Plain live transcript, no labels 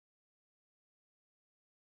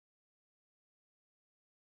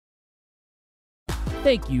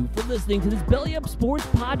Thank you for listening to this Belly Up Sports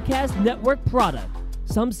Podcast Network product.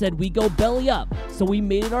 Some said we go belly up, so we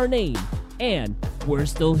made it our name, and we're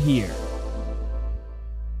still here.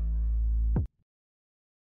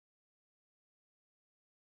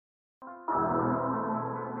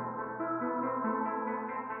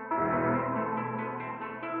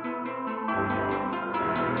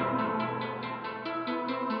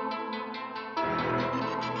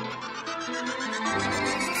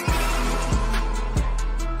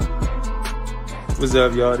 What's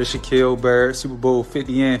up, y'all? This Shaquille Barrett, Super Bowl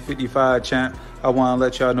 50 and 55 champ. I want to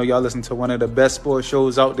let y'all know y'all listen to one of the best sports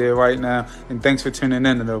shows out there right now. And thanks for tuning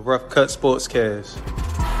in to the Rough Cut Sportscast.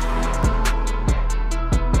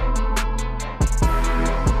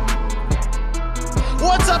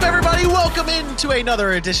 What's up, everybody? Welcome into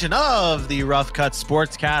another edition of the Rough Cut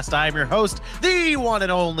Sportscast. I'm your host, the one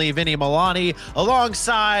and only Vinny Milani,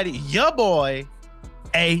 alongside ya boy,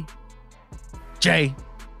 A.J.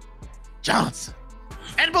 Johnson.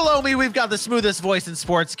 And below me, we've got the smoothest voice in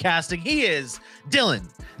sports casting. He is Dylan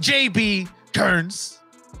J.B. Kearns.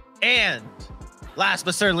 And last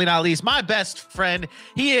but certainly not least, my best friend.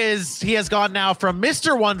 He has gone now from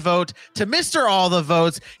Mr. One Vote to Mr. All the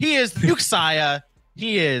Votes. He is Muxiah.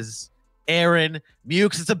 He is Aaron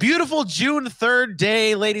Mukes. It's a beautiful June 3rd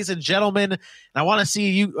day, ladies and gentlemen. And I want to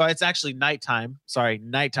see you. It's actually nighttime. Sorry,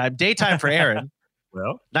 nighttime. Daytime for Aaron.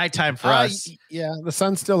 Well, nighttime for us. Yeah, the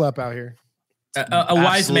sun's still up out here. A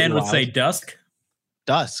wise man would say dusk.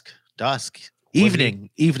 Dusk. Evening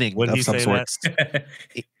Would of he some say sorts.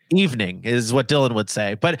 Evening is what Dylan would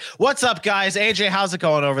say. But what's up, guys? AJ, how's it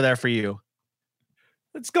going over there for you?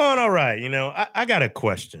 it's going all right. You know, I got a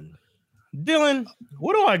question. Dylan,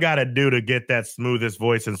 what do I got to do to get that smoothest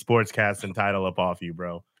voice in sportscasting title up off you,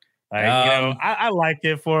 bro? Like, I liked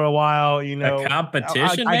it for a while, you know. A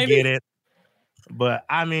competition, I maybe? get it. But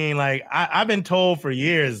I mean, like, I've been told for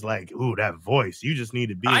years, like, ooh, that voice, you just need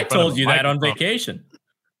to be. I told you that on vacation.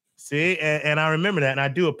 See, and I remember that, and I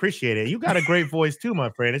do appreciate it. You got a great voice too, my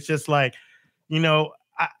friend. It's just like, you know,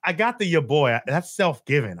 I got the your boy. That's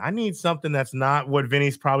self-given. I need something that's not what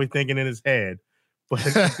Vinny's probably thinking in his head. But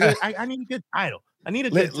it's good. I need a good title. I need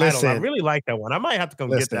a good title. I really like that one. I might have to come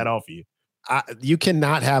get that off of you. You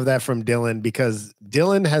cannot have that from Dylan because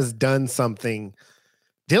Dylan has done something.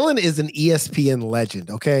 Dylan is an ESPN legend,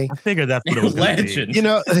 okay? I figured that's what it was. Legend. You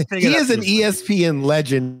know, he is an ESPN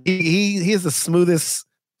legend. He is the smoothest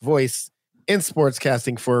voice in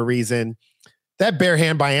sportscasting for a reason. That bare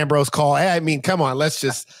hand by Ambrose call, I mean, come on, let's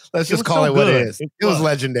just call it what it is. It was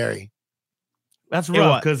legendary. That's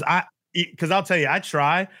rough because I'll tell you,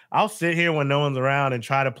 I'll sit here when no one's around and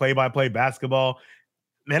try to play-by-play basketball.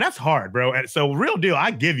 Man, that's hard, bro. And so real deal,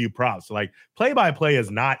 I give you props. Like play-by-play is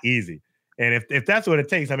not easy. And if that's what it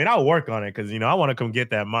takes, I mean, I'll work on it because, you know, I want to come get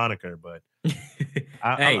that moniker, but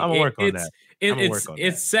I'm going to work on that.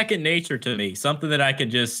 It's second nature to me, something that I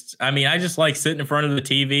just like sitting in front of the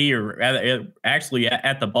TV or actually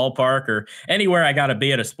at the ballpark or anywhere I got to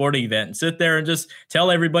be at a sporting event and sit there and just tell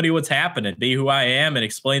everybody what's happening, be who I am and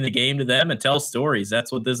explain the game to them and tell stories.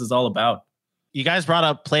 That's what this is all about. You guys brought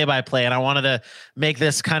up play-by-play, and I wanted to make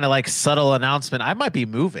this kind of like subtle announcement. I might be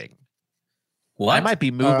moving. What? I might be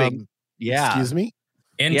moving. Yeah. Excuse me?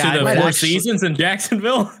 Into the Four Seasons in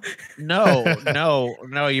Jacksonville? No.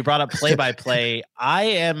 You brought up play-by-play. I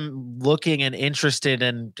am looking and interested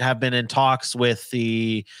and have been in talks with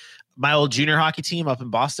my old junior hockey team up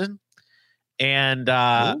in Boston. And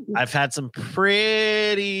I've had some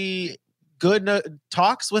pretty good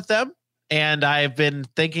talks with them. And I've been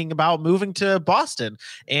thinking about moving to Boston.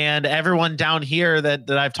 And everyone down here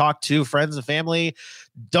that I've talked to, friends and family,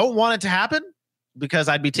 don't want it to happen because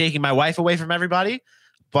I'd be taking my wife away from everybody.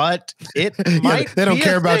 But it might. They don't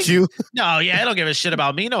care about you. No, yeah, they don't give a shit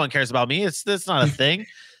about me. No one cares about me. It's not a thing.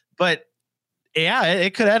 But yeah,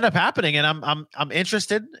 it could end up happening, and I'm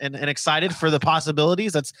interested and excited for the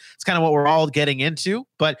possibilities. It's kind of what we're all getting into.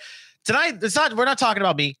 But tonight, we're not talking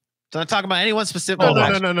about me. We're not talking about anyone specific. No.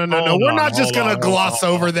 We're not just going to gloss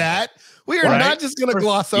over that. We are not just going to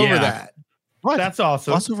gloss over that. What? That's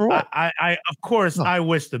awesome. Gloss over what? I of course, I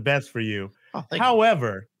wish the best for you.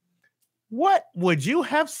 However, what would you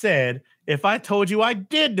have said if I told you I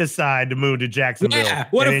did decide to move to Jacksonville? Yeah.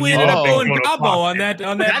 What if we ended up going Cabo on that?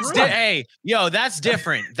 That's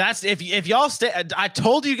different. That's if y'all stay. I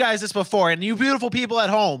told you guys this before, and you beautiful people at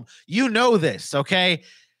home, you know this, okay?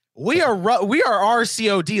 We are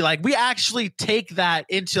RCOD. Like, we actually take that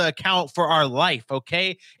into account for our life.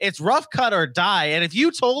 Okay, it's rough cut or die. And if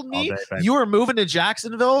you told me you were moving to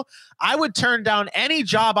Jacksonville, I would turn down any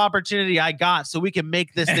job opportunity I got so we can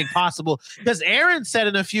make this thing possible. Because Aaron said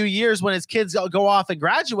in a few years, when his kids go off and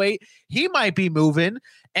graduate, he might be moving,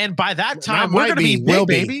 and by that time we're going to be big,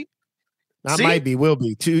 baby. Not might be, will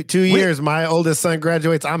be. Two years. My oldest son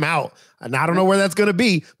graduates. I'm out, and I don't know where that's going to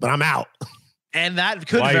be, but I'm out. And that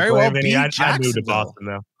could very well be Jacksonville. I moved to Boston,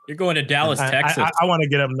 though. You're going to Dallas, Texas. I want to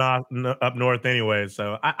get up north anyway,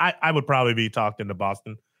 so I would probably be talking to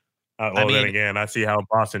Boston. Then again, I see how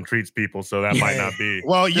Boston treats people, so that might not be.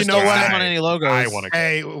 Well, you know what? On any logos.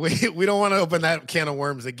 Hey, we don't want to open that can of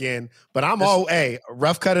worms again. But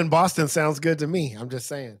rough cut in Boston sounds good to me. I'm just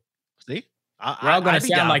saying. See, we're all going to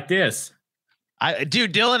sound like this.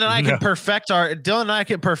 Dylan and I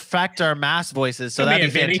can perfect our mass voices, so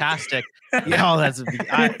that'd be fantastic. Yeah, that's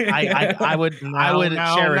I would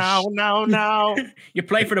cherish. No. You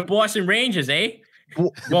play for the Boston Rangers, eh?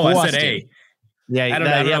 Well, I said A. Yeah, I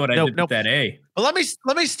don't know what I did with that A. But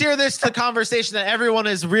let me steer this to conversation that everyone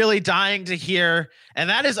is really dying to hear, and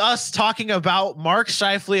that is us talking about Mark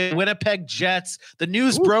Scheifele and Winnipeg Jets. The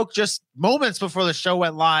news broke just moments before the show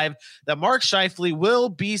went live that Mark Scheifele will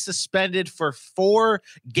be suspended for 4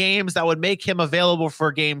 games. That would make him available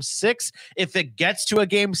for Game 6 if it gets to a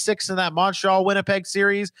Game 6 in that Montreal-Winnipeg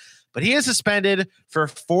series. But he is suspended for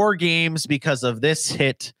 4 games because of this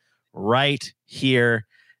hit right here.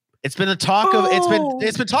 It's been talk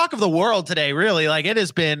of the world today, really. Like, it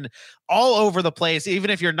has been all over the place.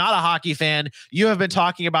 Even if you're not a hockey fan, you have been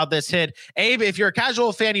talking about this hit. A, if you're a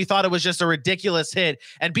casual fan, you thought it was just a ridiculous hit.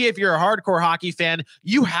 And B, if you're a hardcore hockey fan,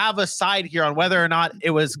 you have a side here on whether or not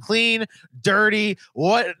it was clean, dirty,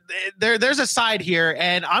 what. There's a side here.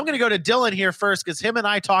 And I'm going to go to Dylan here first because him and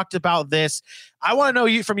I talked about this. I want to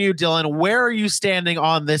know from you, Dylan, where are you standing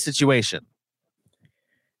on this situation?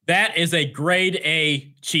 That is a grade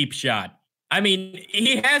A cheap shot. I mean,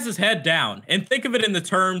 he has his head down. And think of it in the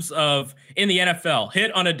terms of, in the NFL,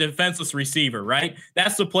 hit on a defenseless receiver, right?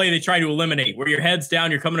 That's the play they try to eliminate, where your head's down,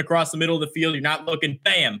 you're coming across the middle of the field, you're not looking,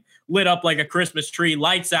 bam, lit up like a Christmas tree,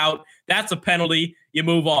 lights out. That's a penalty. You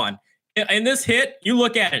move on. In this hit, you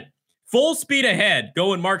look at it. Full speed ahead,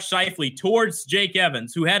 going Mark Scheifele towards Jake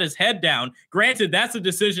Evans, who had his head down. Granted, that's a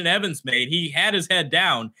decision Evans made. He had his head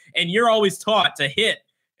down, and you're always taught to hit.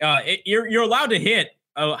 You're allowed to hit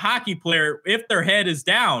a hockey player if their head is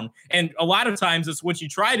down, and a lot of times it's what you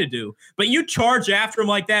try to do. But you charge after him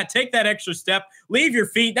like that, take that extra step, leave your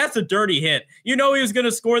feet. That's a dirty hit. You know he was going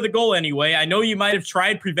to score the goal anyway. I know you might have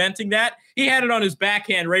tried preventing that. He had it on his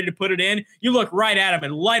backhand, ready to put it in. You look right at him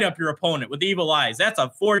and light up your opponent with evil eyes. That's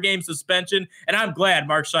a 4-game suspension, and I'm glad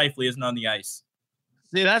Mark Scheifele isn't on the ice.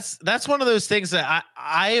 See, that's one of those things that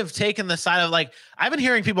I have taken the side of, like, I've been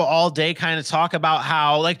hearing people all day kind of talk about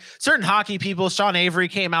how, like, certain hockey people, Sean Avery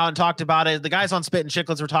came out and talked about it. The guys on Spit and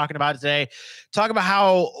Chicklets were talking about it today, talk about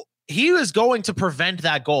how he was going to prevent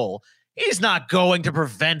that goal. He's not going to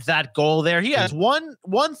prevent that goal there. He has one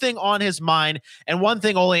thing on his mind and one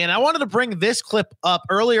thing only. And I wanted to bring this clip up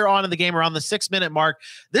earlier on in the game around the 6-minute mark.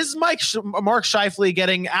 This is Mark Scheifele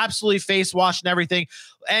getting absolutely face washed and everything.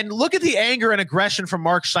 And look at the anger and aggression from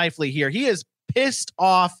Mark Scheifele here. He is pissed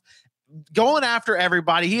off, going after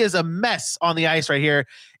everybody. He is a mess on the ice right here.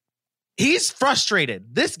 He's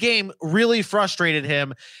frustrated. This game really frustrated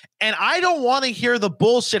him. And I don't want to hear the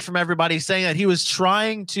bullshit from everybody saying that he was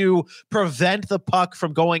trying to prevent the puck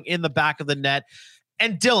from going in the back of the net.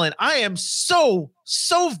 And Dylan, I am so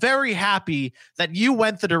very happy that you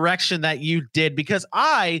went the direction that you did, because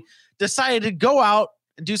I decided to go out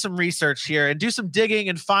and do some research here and do some digging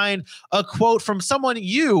and find a quote from someone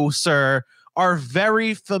you, sir, are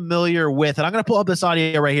very familiar with. And I'm going to pull up this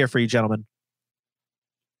audio right here for you, gentlemen.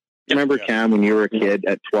 Remember, Cam, when you were a kid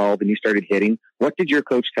at 12 and you started hitting, what did your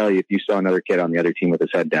coach tell you if you saw another kid on the other team with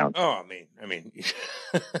his head down? Oh, I mean,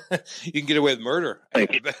 you can get away with murder.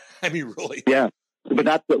 Like, I mean, really. Yeah. But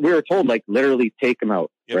that's what we were told, like, literally take him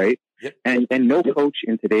out, right? Yep. And no coach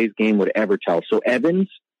in today's game would ever tell. So Evans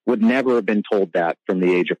would never have been told that from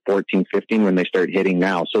the age of 14, 15 when they start hitting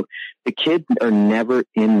now. So the kids are never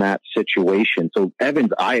in that situation. So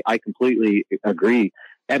Evans, I completely agree.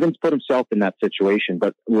 Evans put himself in that situation,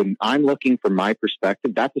 but when I'm looking from my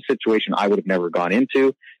perspective, that's a situation I would have never gone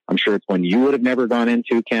into. I'm sure it's one you would have never gone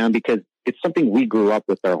into, Cam, because it's something we grew up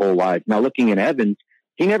with our whole lives. Now, looking at Evans,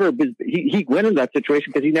 he went into that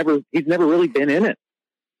situation because he's never really been in it,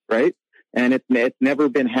 right? And it's never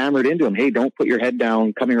been hammered into him. Hey, don't put your head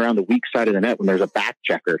down coming around the weak side of the net when there's a back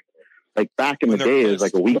checker. Like back in the day, it was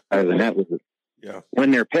like a weak side of the net was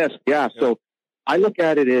when they're pissed. Yeah. So I look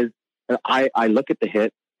at it as I look at the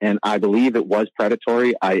hit and I believe it was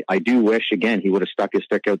predatory. I do wish, again, he would have stuck his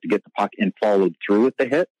stick out to get the puck and followed through with the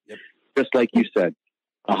hit. Yep. Just like you said,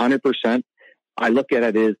 100%. I look at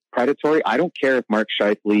it as predatory. I don't care if Mark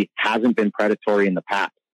Scheifele hasn't been predatory in the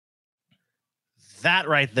past. That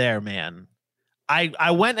right there, man.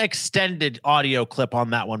 I went extended audio clip on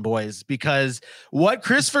that one, boys, because what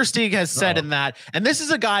Chris Versteeg has said in that, and this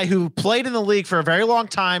is a guy who played in the league for a very long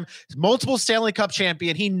time, multiple Stanley Cup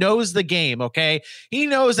champion. He knows the game. Okay. He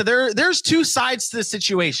knows that there's two sides to this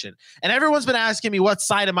situation. And everyone's been asking me, what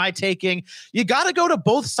side am I taking? You got to go to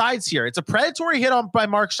both sides here. It's a predatory hit on by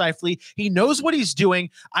Mark Scheifele. He knows what he's doing.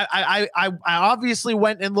 I obviously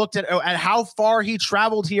went and looked at how far he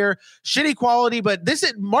traveled here. Shitty quality, but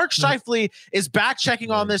Mark Scheifele is back checking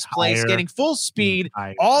on this place, getting full speed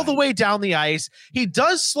all the way down the ice. He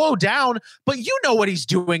does slow down, but you know what he's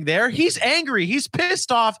doing there. He's angry. He's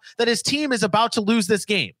pissed off that his team is about to lose this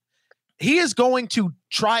game. He is going to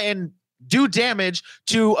try and do damage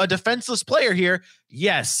to a defenseless player here.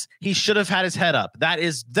 Yes, he should have had his head up. That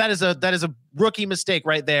is a rookie mistake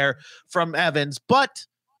right there from Evans, but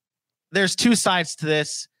there's two sides to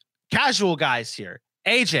this. Casual guys here.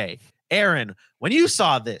 AJ, Aaron, when you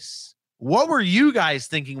saw this, what were you guys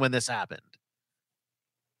thinking when this happened?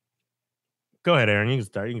 Go ahead, Aaron. You can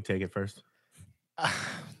start. You can take it first. I'm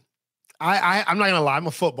not gonna lie. I'm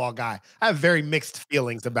a football guy. I have very mixed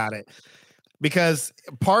feelings about it because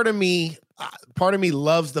part of me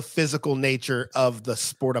loves the physical nature of the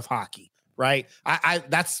sport of hockey. Right. I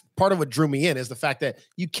that's part of what drew me in is the fact that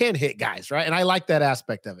you can hit guys. Right. And I like that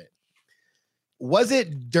aspect of it. Was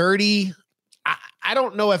it dirty? I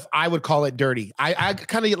don't know if I would call it dirty. I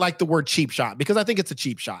kind of like the word cheap shot because I think it's a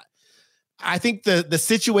cheap shot. I think the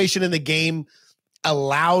situation in the game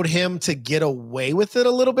allowed him to get away with it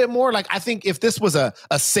a little bit more. Like, I think if this was a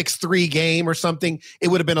 6-3 game or something, it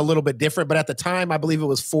would have been a little bit different. But at the time, I believe it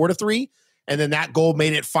was 4-3. And then that goal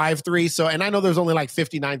made it 5-3. So, and I know there's only like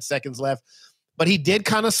 59 seconds left, but he did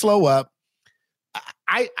kind of slow up.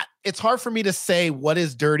 It's hard for me to say what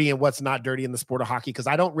is dirty and what's not dirty in the sport of hockey because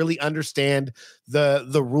I don't really understand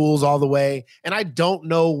the rules all the way, and I don't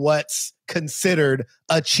know what's considered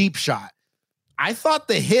a cheap shot. I thought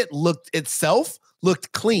the hit looked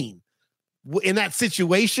clean. In that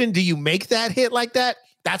situation, do you make that hit like that?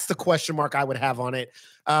 That's the question mark I would have on it.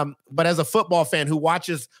 But as a football fan who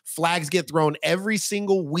watches flags get thrown every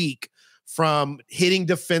single week from hitting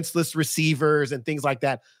defenseless receivers and things like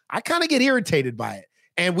that, I kind of get irritated by it.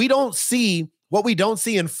 And we don't see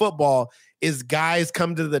in football is guys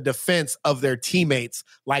come to the defense of their teammates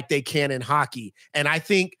like they can in hockey. And I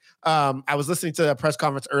think I was listening to a press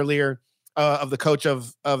conference earlier of the coach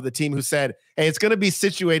of the team who said, hey, it's going to be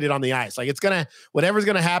situated on the ice. Like whatever's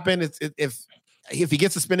going to happen. If he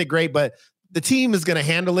gets suspended, great. But the team is going to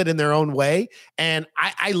handle it in their own way. And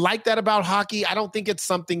I like that about hockey. I don't think it's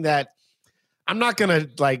something that I'm not going to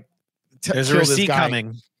like. There's a receipt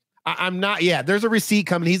coming. I'm not. Yeah, there's a receipt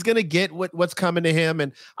coming. He's going to get what's coming to him,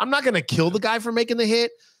 and I'm not going to kill the guy for making the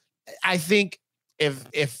hit. I think if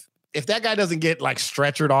that guy doesn't get like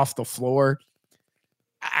stretchered off the floor,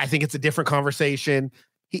 I think it's a different conversation.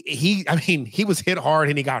 He was hit hard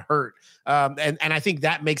and he got hurt, and I think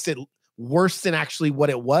that makes it worse than actually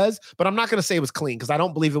what it was. But I'm not going to say it was clean because I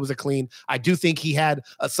don't believe it was a clean. I do think he had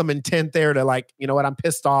some intent there to like, you know what, I'm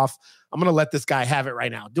pissed off. I'm going to let this guy have it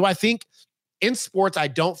right now. Do I think? In sports, I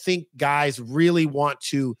don't think guys really want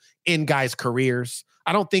to end guys' careers.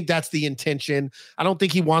 I don't think that's the intention. I don't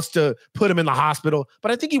think he wants to put him in the hospital,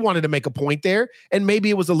 but I think he wanted to make a point there. And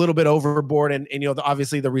maybe it was a little bit overboard. And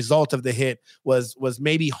obviously the result of the hit was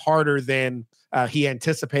maybe harder than he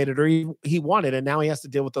anticipated or he wanted. And now he has to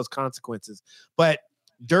deal with those consequences. But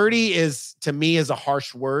dirty is, to me, is a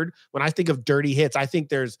harsh word. When I think of dirty hits, I think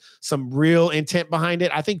there's some real intent behind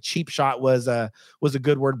it. I think cheap shot was a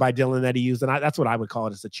good word by Dylan that he used, and that's what I would call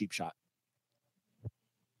it, as a cheap shot.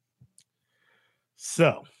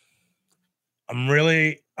 So I'm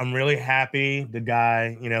really happy the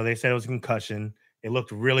guy, they said it was a concussion. It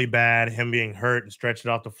looked really bad, him being hurt and stretched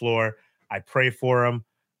off the floor. I pray for him.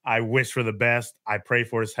 I wish for the best. I pray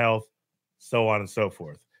for his health, so on and so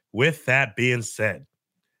forth. With that being said,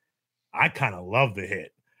 I kind of love the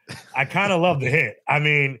hit. I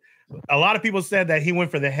mean, a lot of people said that he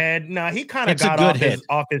went for the head. Nah, he kind of got off his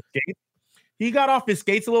skates. He got off his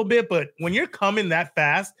skates a little bit, but when you're coming that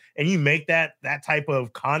fast and you make that type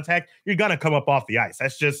of contact, you're going to come up off the ice.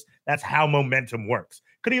 That's how momentum works.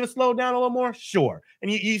 Could he have slowed down a little more? Sure.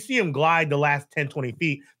 And you see him glide the last 10, 20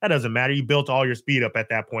 feet. That doesn't matter. You built all your speed up at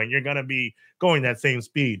that point. You're going to be going that same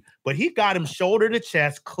speed. But he got him shoulder to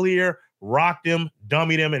chest, clear, rocked him,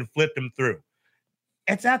 dummied him, and flipped him through.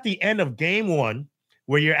 It's at the end of game one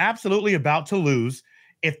where you're absolutely about to lose.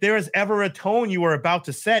 If there is ever a tone you are about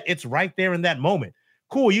to set, it's right there in that moment.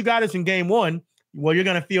 Cool, you got us in game one. Well, you're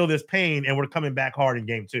going to feel this pain, and we're coming back hard in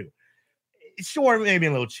game two. Sure, maybe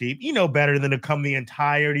a little cheap. You know better than to come the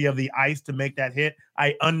entirety of the ice to make that hit.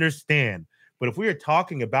 I understand. But if we are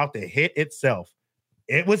talking about the hit itself,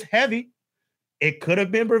 it was heavy. It could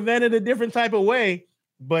have been prevented a different type of way.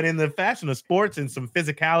 But in the fashion of sports and some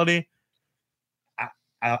physicality,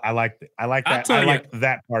 I like that. I like that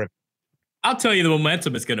part of it. I'll tell you the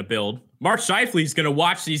momentum is going to build. Mark Scheifele is going to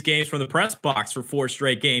watch these games from the press box for 4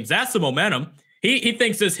 straight games. That's the momentum. He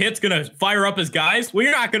thinks this hit's going to fire up his guys. Well,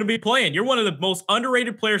 you're not going to be playing. You're one of the most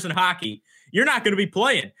underrated players in hockey. You're not going to be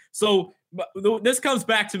playing. So this comes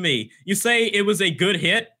back to me. You say it was a good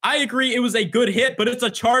hit. I agree it was a good hit, but it's a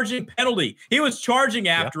charging penalty. He was charging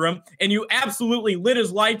after him, and you absolutely lit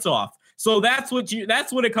his lights off. So that's what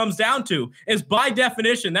it comes down to, is by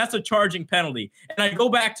definition, that's a charging penalty. And I go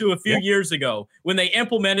back to a few years ago when they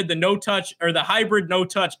implemented the no-touch or the hybrid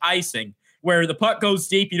no-touch icing, where the puck goes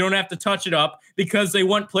deep, you don't have to touch it up because they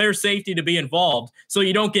want player safety to be involved so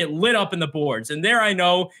you don't get lit up in the boards. And there I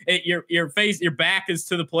know your back is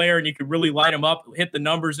to the player and you can really light them up, hit the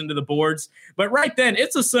numbers into the boards. But right then,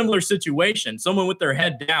 it's a similar situation, someone with their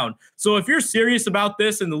head down. So if you're serious about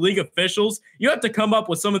this and the league officials, you have to come up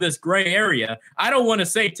with some of this gray area. I don't want to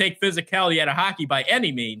say take physicality out of hockey by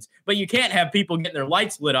any means, but you can't have people getting their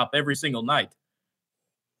lights lit up every single night.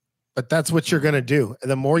 But that's what you're going to do.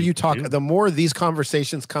 The more you talk, the more these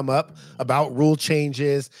conversations come up about rule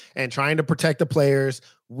changes and trying to protect the players.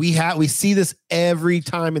 We see this every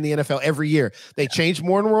time in the NFL, every year. They change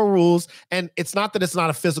more and more rules. And it's not that it's not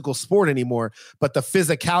a physical sport anymore, but the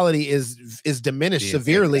physicality is diminished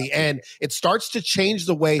severely. And it starts to change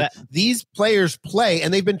the way these players play.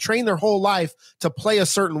 And they've been trained their whole life to play a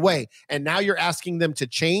certain way. And now you're asking them to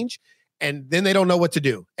change. And then they don't know what to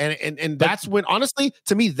do. And that's when, honestly,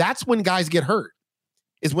 to me, that's when guys get hurt,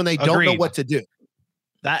 is when they don't know what to do.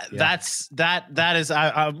 That is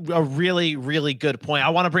a really, really good point. I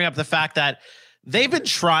want to bring up the fact that they've been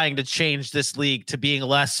trying to change this league to being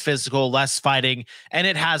less physical, less fighting, and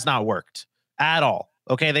it has not worked at all.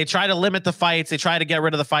 Okay. They try to limit the fights. They try to get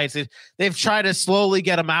rid of the fights. They've tried to slowly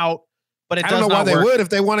get them out. But I don't know why they would if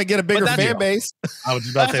they want to get a bigger fan base. I was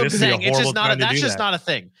about to say, this is a horrible time to do that. That's just not a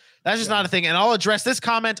thing. That's just not a thing. And I'll address this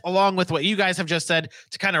comment along with what you guys have just said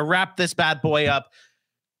to kind of wrap this bad boy up.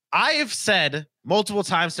 I have said multiple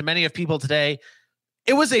times to many of people today,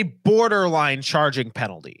 it was a borderline charging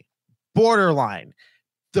penalty. Borderline.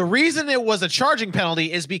 The reason it was a charging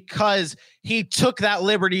penalty is because he took that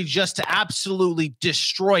liberty just to absolutely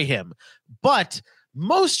destroy him. But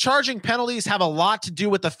most charging penalties have a lot to do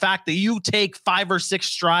with the fact that you take 5 or 6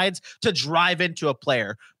 strides to drive into a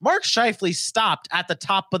player. Mark Scheifele stopped at the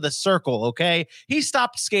top of the circle, okay? He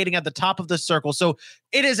stopped skating at the top of the circle. So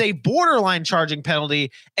it is a borderline charging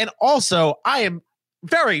penalty. And also, I am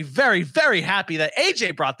very, very, very happy that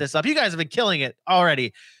AJ brought this up. You guys have been killing it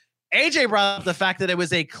already. AJ brought up the fact that it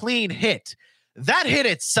was a clean hit. That hit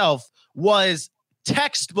itself was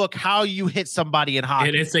textbook how you hit somebody in hockey.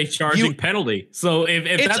 And it's a charging penalty. So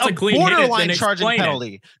if that's a clean borderline hit, charging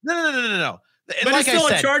penalty. No. But like it's still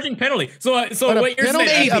a charging penalty. So what you're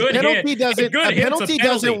saying, a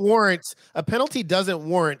penalty doesn't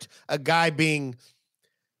warrant a guy being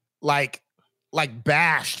like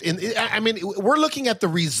bashed. I mean, we're looking at the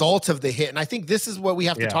result of the hit, and I think this is what we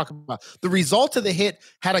have to talk about. The result of the hit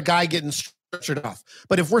had a guy getting stretchered off.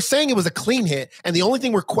 But if we're saying it was a clean hit, and the only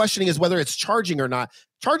thing we're questioning is whether it's charging or not,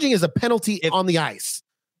 charging is a penalty on the ice.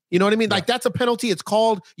 You know what I mean? Like, that's a penalty. It's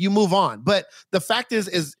called, you move on. But the fact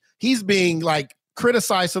is he's being like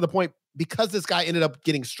criticized to the point because this guy ended up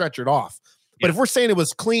getting stretchered off. But if we're saying it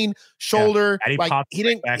was clean shoulder, like he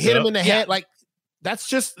didn't hit him in the head, like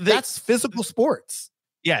that's physical sports.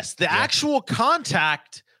 Yes. The actual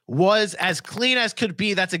contact was as clean as could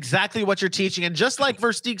be. That's exactly what you're teaching. And just like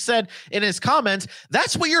Versteeg said in his comments,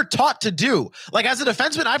 that's what you're taught to do. Like, as a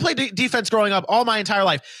defenseman, I played defense growing up all my entire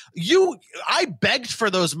life. I begged for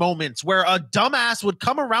those moments where a dumbass would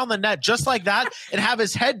come around the net just like that and have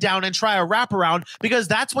his head down and try a wraparound, because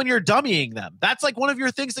that's when you're dummying them. That's like one of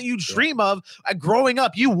your things that you dream of growing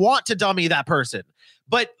up. You want to dummy that person.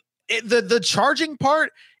 But the charging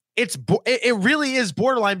part, it really is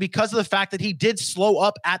borderline because of the fact that he did slow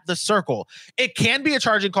up at the circle. It can be a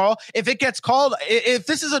charging call. If it gets called, if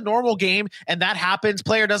this is a normal game and that happens,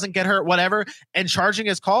 player doesn't get hurt, whatever, and charging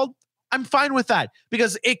is called, I'm fine with that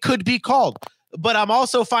because it could be called. But I'm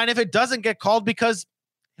also fine if it doesn't get called because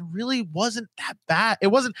it really wasn't that bad. It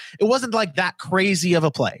wasn't like that crazy of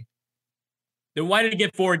a play. Then why did he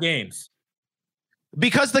get 4 games?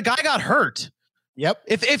 because the guy got hurt. Yep.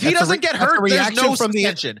 If he doesn't get hurt, there's no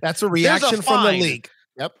suspension. That's a reaction from the league.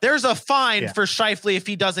 Yep. There's a fine for Scheifele if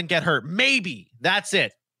he doesn't get hurt. Maybe. That's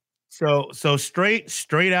it. So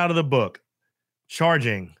straight out of the book,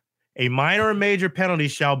 charging. A minor or major penalty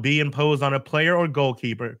shall be imposed on a player or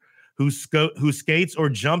goalkeeper who skates or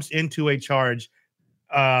jumps into a charge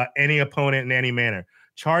any opponent in any manner.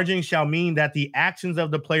 Charging shall mean that the actions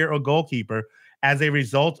of the player or goalkeeper as a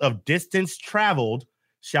result of distance traveled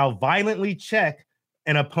shall violently check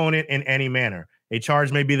an opponent in any manner. A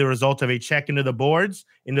charge may be the result of a check into the boards,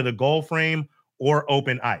 into the goal frame, or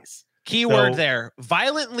open ice. Keyword there,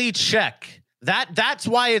 violently check. That's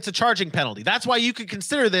why it's a charging penalty. That's why you could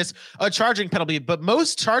consider this a charging penalty. But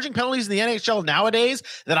most charging penalties in the NHL nowadays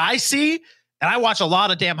that I see, and I watch a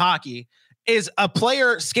lot of damn hockey, is a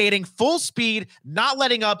player skating full speed, not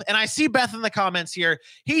letting up. And I see Beth in the comments here.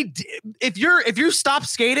 If you stop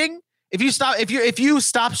skating, if you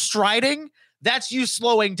stop striding, that's you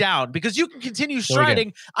slowing down because you can continue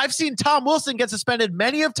striding. I've seen Tom Wilson get suspended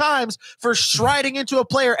many of times for striding into a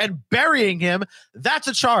player and burying him. That's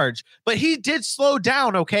a charge, but he did slow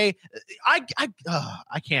down. Okay. I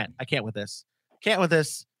can't with this. Well,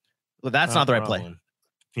 that's not the right play.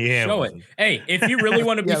 Yeah. Show it. Hey, if you really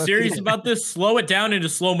want to be serious about this, slow it down into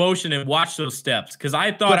slow motion and watch those steps. Cause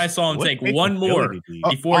I thought I saw him take one more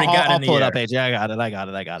before he got in the air. I'll pull it up, AJ. I got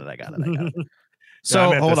it.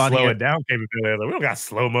 So hold on. Slow it down capability. We don't got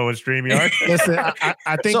slow-mo in StreamYard. Listen,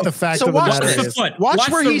 I think the fact of the matter is, watch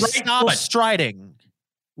where he stops striding.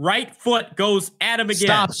 Right foot goes at him again.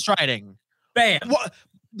 Stop striding. Bam.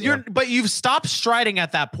 But you've stopped striding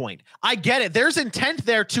at that point. I get it. There's intent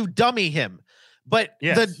there to dummy him. But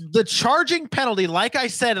the charging penalty, like I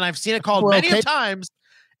said, and I've seen it called many times,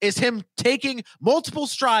 is him taking multiple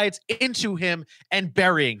strides into him and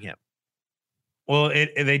burying him. Well,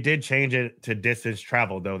 they did change it to distance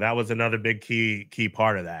travel, though. That was another big key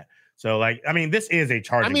part of that. So, this is a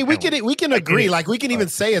charging. penalty. we can agree. We can even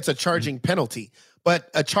say it's a charging penalty, but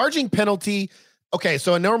a charging penalty. Okay,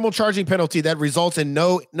 so a normal charging penalty that results in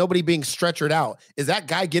nobody being stretchered out. Is that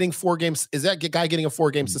guy getting 4 games? Is that guy getting a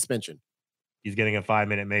 4-game suspension? He's getting a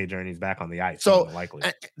 5-minute major and he's back on the ice. So likely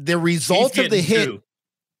the result of the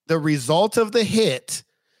hit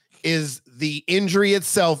is the injury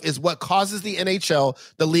itself is what causes the NHL,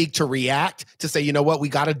 the league, to react, to say, you know what, we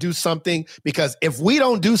got to do something, because if we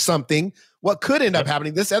don't do something, what could end up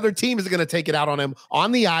happening, this other team is going to take it out on him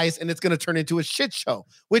on the ice, and it's going to turn into a shit show,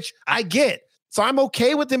 which I get. So I'm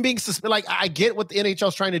okay with them being suspended. I get what the NHL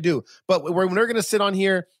is trying to do, but when we're going to sit on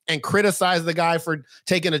here and criticize the guy for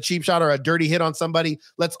taking a cheap shot or a dirty hit on somebody,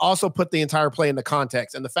 let's also put the entire play into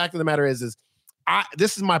context. And the fact of the matter is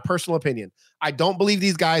this is my personal opinion. I don't believe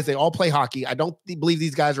these guys, they all play hockey. I don't believe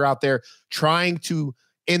these guys are out there trying to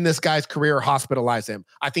end this guy's career or hospitalize him.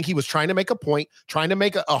 I think he was trying to make a point, trying to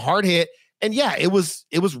make a hard hit. And yeah, it was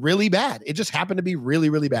really bad. It just happened to be really,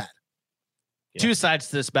 really bad. Yeah. 2 sides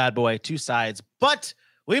to this bad boy, 2 sides, but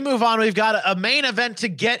we move on. We've got a main event to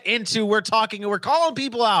get into. We're calling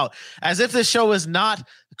people out as if this show is not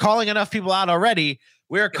calling enough people out already.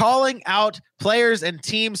 We're calling out players and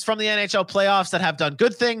teams from the NHL playoffs that have done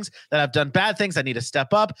good things, that have done bad things, that need to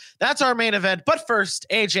step up. That's our main event. But first,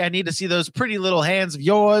 AJ, I need to see those pretty little hands of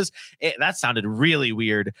yours. That sounded really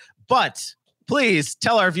weird, but please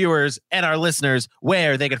tell our viewers and our listeners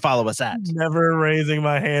where they can follow us at. Never raising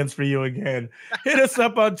my hands for you again. Hit us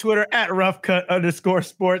up on Twitter at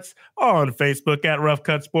roughcut_sports, on Facebook at Rough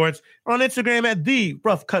Cut Sports, on Instagram at the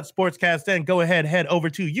Rough Cut Sportscast. Then go ahead, head over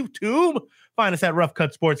to YouTube. Find us at Rough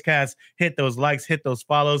Cut Sportscast. Hit those likes, hit those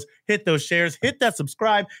follows, hit those shares, hit that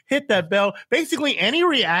subscribe, hit that bell. Basically, any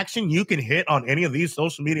reaction you can hit on any of these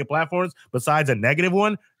social media platforms besides a negative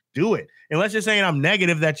one, do it. And let's just say I'm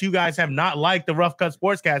negative that you guys have not liked the Rough Cut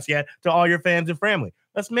Sportscast yet to all your fans and family.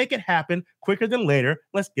 Let's make it happen quicker than later.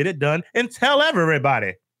 Let's get it done and tell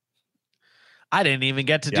everybody. I didn't even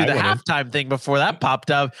get to do the halftime thing before that popped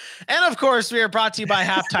up. And of course, we are brought to you by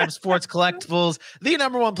Halftime Sports Collectibles, the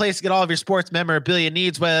 #1 place to get all of your sports memorabilia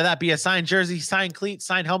needs, whether that be a signed jersey, signed cleat,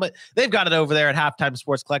 signed helmet. They've got it over there at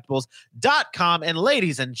halftimesportscollectibles.com. And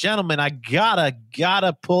ladies and gentlemen, I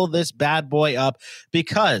gotta pull this bad boy up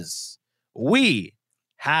because we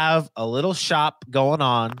have a little shop going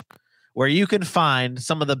on where you can find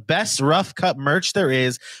some of the best Rough Cut merch there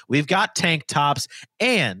is. We've got tank tops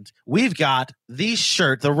and we've got the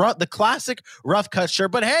shirt, the classic Rough Cut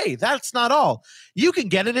shirt. But hey, that's not all. You can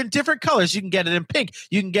get it in different colors. You can get it in pink.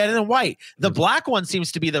 You can get it in white. The black one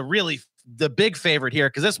seems to be the big favorite here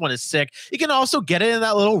because this one is sick. You can also get it in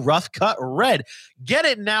that little Rough Cut red. Get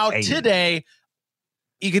it now today.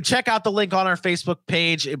 You can check out the link on our Facebook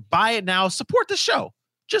page. Buy it now. Support the show.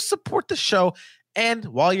 Just support the show. And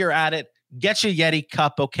while you're at it, get your Yeti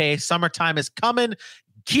cup, okay? Summertime is coming.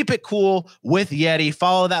 Keep it cool with Yeti.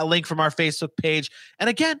 Follow that link from our Facebook page. And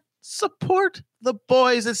again, support the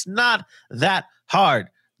boys. It's not that hard.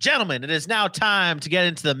 Gentlemen, it is now time to get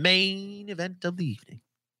into the main event of the evening.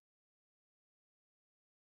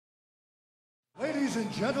 Ladies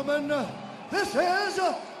and gentlemen, this is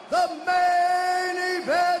the main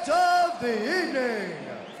event of the evening.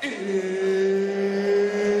 It's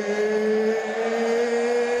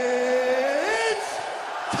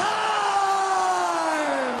time!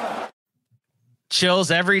 Chills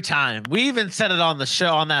every time. We even said it on the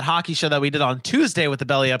show, on that hockey show that we did on Tuesday with the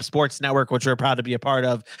Belly Up Sports Network, which we're proud to be a part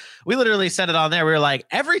of. We literally said it on there. We were like,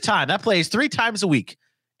 every time that plays 3 times a week,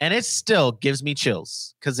 and it still gives me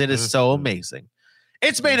chills because it is so amazing.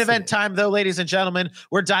 It's main event time, though, ladies and gentlemen.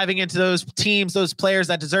 We're diving into those teams, those players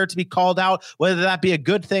that deserve to be called out, whether that be a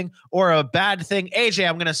good thing or a bad thing. AJ,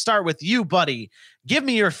 I'm going to start with you, buddy. Give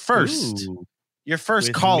me your first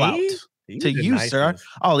call out to you, sir.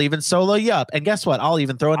 I'll even solo you up. And guess what? I'll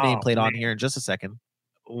even throw a nameplate on here in just a second.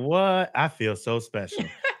 What? I feel so special.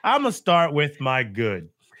 I'm going to start with my good.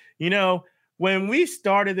 You know, when we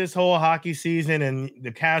started this whole hockey season and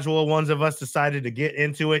the casual ones of us decided to get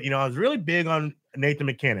into it, you know, I was really big on Nathan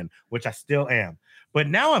MacKinnon, which I still am. But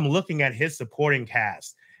now I'm looking at his supporting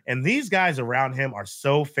cast, and these guys around him are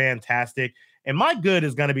so fantastic. And my good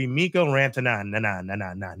is going to be Mikko Rantanen.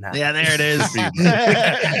 Yeah, there it is.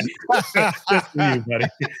 Just for you, buddy.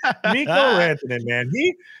 Mikko Rantanen, man.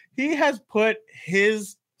 He has put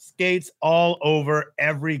his skates all over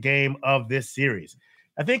every game of this series.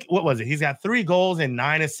 I think, what was it? He's got 3 goals and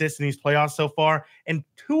 9 assists in these playoffs so far, and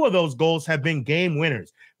 2 of those goals have been game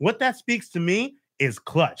winners. What that speaks to me is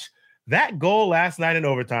clutch. That goal last night in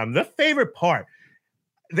overtime, the favorite part,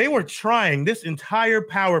 they were trying this entire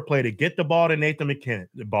power play to get the ball to Nathan MacKinnon.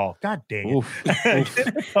 The ball, god dang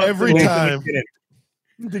it. Every time.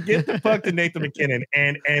 To get the puck to Nathan MacKinnon,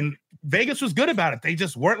 and Vegas was good about it. They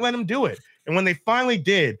just weren't letting him do it. And when they finally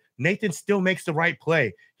did, Nathan still makes the right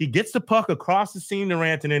play. He gets the puck across the seam to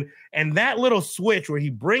Rantanen, and that little switch where he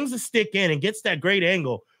brings the stick in and gets that great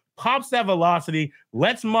angle, pops that velocity,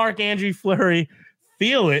 lets Marc-Andre Fleury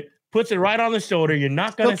feel it, puts it right on the shoulder. You're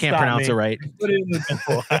not going to stop me. Can't pronounce it right. Put it in the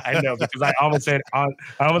goal. I know, because I almost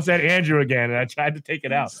said Andrew again, and I tried to take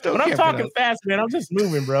it out. But I'm talking fast, man. I'm just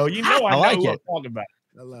moving, bro. You know I know what I'm talking about.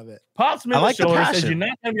 I love it. Pops me on the shoulder, says you're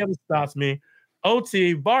not going to be able to stop me.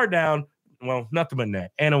 OT, bar down. Well, nothing but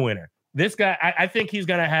net and a winner. This guy, I think he's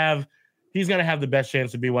gonna have the best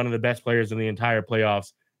chance to be one of the best players in the entire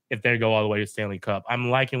playoffs if they go all the way to Stanley Cup. I'm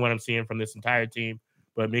liking what I'm seeing from this entire team,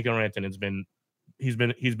 but Mikko Rantanen's been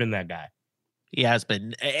that guy. He has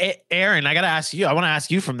been. Aaron, I got to ask you. I want to ask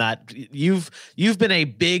you from that. You've been a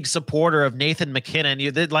big supporter of Nathan MacKinnon.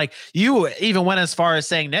 You even went as far as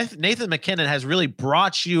saying Nathan MacKinnon has really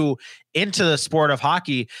brought you into the sport of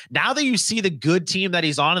hockey. Now that you see the good team that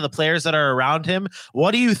he's on and the players that are around him,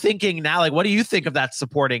 what are you thinking now? Like, what do you think of that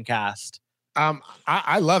supporting cast?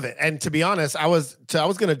 I love it. And to be honest, I was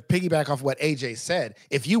going to piggyback off what AJ said.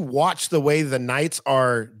 If you watch the way the Knights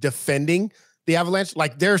are defending the Avalanche,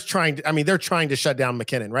 like they're trying to shut down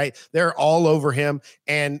MacKinnon, right? They're all over him,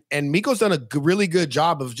 and Mikko's done a really good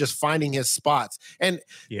job of just finding his spots. And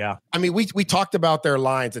yeah, I mean, we talked about their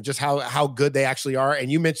lines and just how good they actually are.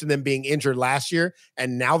 And you mentioned them being injured last year,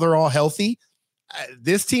 and now they're all healthy.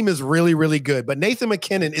 This team is really, really good. But Nathan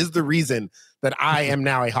MacKinnon is the reason that I am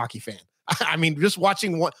now a hockey fan. I mean, just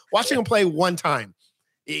watching him play one time.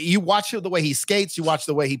 You watch the way he skates, you watch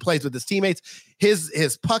the way he plays with his teammates.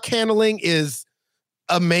 His puck handling is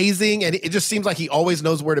amazing, and it just seems like he always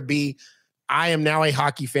knows where to be. I am now a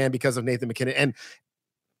hockey fan because of Nathan MacKinnon. And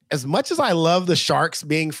as much as I love the Sharks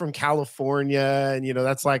being from California, and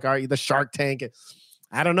that's like the Shark Tank,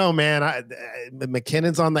 I don't know, man.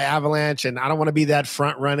 McKinnon's on the Avalanche, and I don't want to be that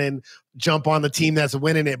front running, jump on the team that's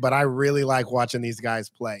winning it, but I really like watching these guys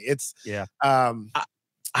play.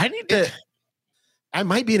 I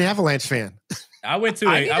might be an Avalanche fan. I went to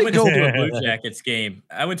a Blue Jackets game.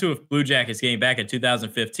 I went to a Blue Jackets game back in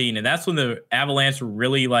 2015, and that's when the Avalanche were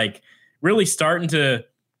really starting to,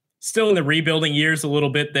 still in the rebuilding years a little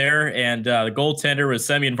bit there. And the goaltender was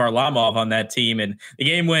Semyon Varlamov on that team, and the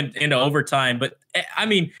game went into overtime. But I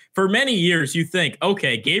mean, for many years, you think,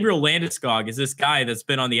 okay, Gabriel Landeskog is this guy that's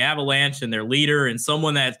been on the Avalanche and their leader, and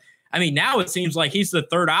someone that, I mean, now it seems like he's the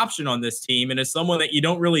third option on this team, and is someone that you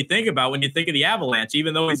don't really think about when you think of the Avalanche,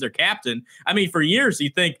 even though he's their captain. I mean, for years you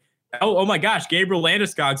think, oh my gosh, Gabriel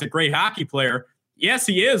Landeskog's a great hockey player. Yes,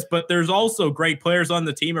 he is, but there's also great players on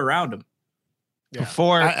the team around him. Yeah.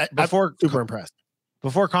 Before super impressed.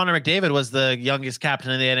 Before Connor McDavid was the youngest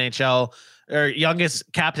captain in the NHL or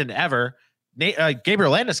youngest captain ever,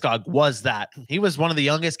 Gabriel Landeskog was that. He was one of the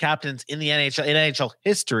youngest captains in the NHL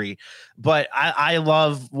history. But I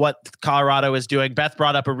love what Colorado is doing. Beth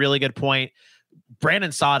brought up a really good point.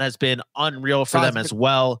 Brandon Saad has been unreal for them as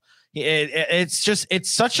well.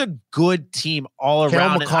 It's such a good team all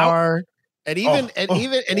around. McCarr. And even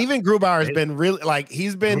Grubauer has been really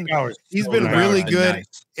he's been really good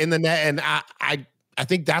in the net. And I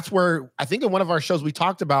think that's where I think in one of our shows we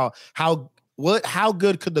talked about how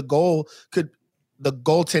good could the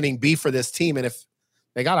goaltending be for this team. And if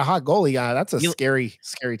they got a hot goalie, that's a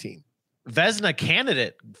scary team. Vezina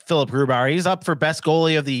candidate Philip Grubauer. He's up for best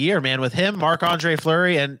goalie of the year, man. With him, Marc-Andre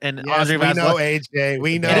Fleury, and Andre Vasilevskiy. We know AJ.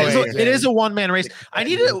 We know it is a one-man race.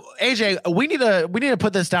 AJ. We need to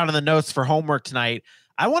put this down in the notes for homework tonight.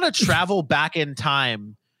 I want to travel back in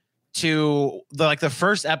time to the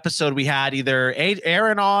first episode we had either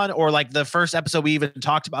Aaron on or the first episode we even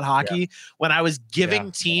talked about hockey when I was giving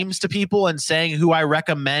teams to people and saying who I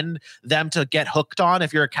recommend them to get hooked on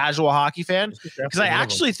if you're a casual hockey fan, because I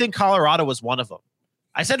actually think Colorado was one of them.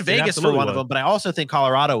 I said Vegas for one of them, but I also think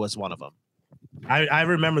Colorado was one of them. I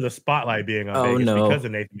remember the spotlight being on Vegas because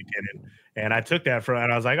of Nathan McKinnon, and I took that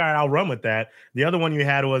and I was like, all right, I'll run with that. The other one you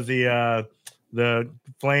had was the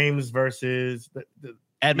Flames versus the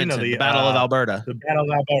Edmonton, the Battle of Alberta. The Battle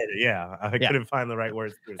of Alberta, yeah. I couldn't find the right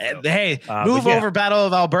words. Move over Battle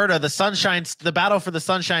of Alberta. The battle for the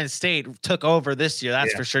Sunshine State took over this year,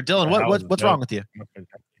 that's for sure. Dylan, what's wrong with you?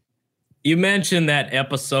 You mentioned that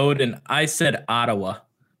episode, and I said Ottawa.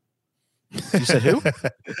 You said who?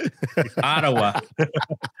 Ottawa.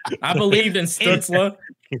 I believed in Stutzla.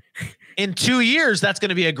 In 2 years, that's going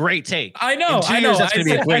to be a great take. I know.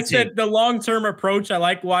 I said the long-term approach. I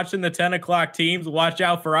like watching the 10 o'clock teams. Watch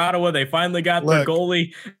out for Ottawa. They finally got their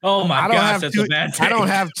goalie. Oh my gosh, that's a bad take. I don't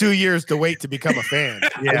have 2 years to wait to become a fan.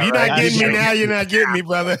 If you're not getting me now, you're not getting me,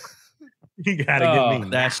 brother. You gotta get me.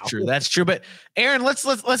 That's true. That's true. But Aaron,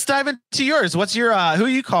 let's dive into yours. What's your who are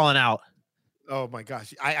you calling out? Oh my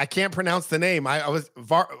gosh, I can't pronounce the name. I was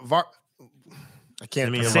I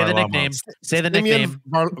can't say the nickname. Say the nickname.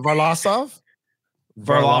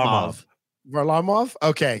 Varlamov.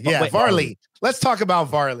 Okay, yeah, Varley. Let's talk about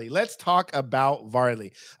Varley. I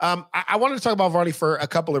wanted to talk about Varley for a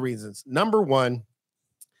couple of reasons. Number one,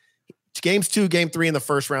 games 2, game 3 in the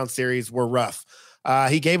first round series were rough.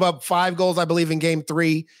 He gave up 5 goals, I believe, in game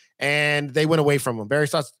 3. And they went away from him. Barry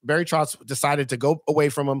Trotz decided to go away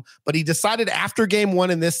from him, but he decided after game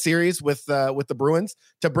 1 in this series with the Bruins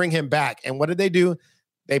to bring him back. And what did they do?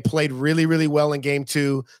 They played really, really well in game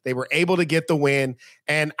 2. They were able to get the win.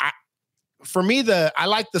 And I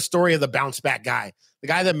like the story of the bounce back guy, the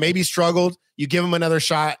guy that maybe struggled. You give him another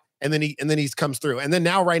shot, and then he comes through. And then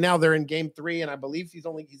right now they're in game 3, and I believe he's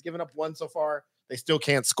given up 1 so far. They still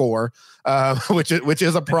can't score, which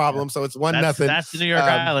is a problem. So it's 1-0. That's the New York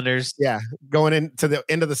Islanders. Yeah, going into the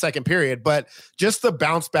end of the second period. But just the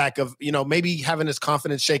bounce back of, maybe having his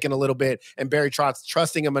confidence shaken a little bit and Barry Trotz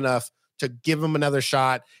trusting him enough to give him another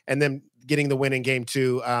shot and then getting the win in game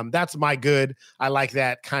 2. That's my good. I like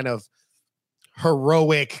that kind of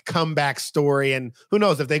heroic comeback story. And who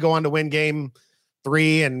knows if they go on to win game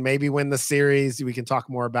 3 and maybe win the series, we can talk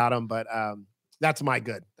more about them. But that's my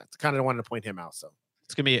good. That's kind of wanted to point him out. So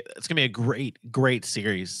it's gonna be a great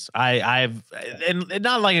series. I've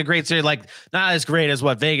not like a great series, like not as great as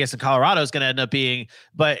what Vegas and Colorado is gonna end up being,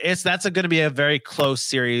 but that's gonna be a very close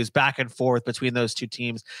series back and forth between those two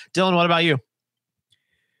teams. Dylan, what about you?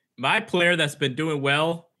 My player that's been doing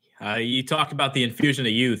well. You talk about the infusion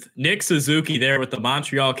of youth. Nick Suzuki there with the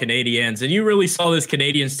Montreal Canadiens. And you really saw this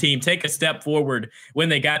Canadiens team take a step forward when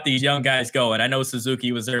they got these young guys going. I know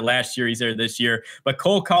Suzuki was there last year. He's there this year. But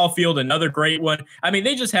Cole Caulfield, another great one. I mean,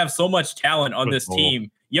 they just have so much talent on this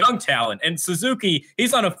team. Young talent. And Suzuki,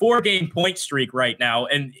 he's on a 4-game point streak right now.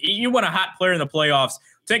 And you want a hot player in the playoffs,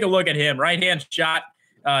 take a look at him. Right-hand shot.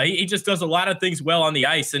 He just does a lot of things well on the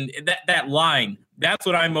ice. And that line, that's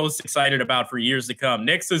what I'm most excited about for years to come.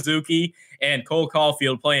 Nick Suzuki and Cole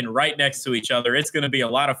Caulfield playing right next to each other. It's going to be a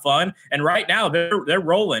lot of fun. And right now they're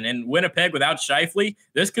rolling. And Winnipeg without Scheifele,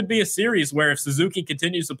 this could be a series where if Suzuki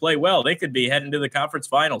continues to play well, they could be heading to the conference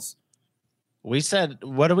finals. We said,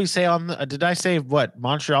 what did we say did I say what?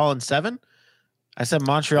 Montreal in 7? I said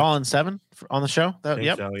Montreal in 7 on the show.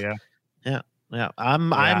 Yep. So, yeah.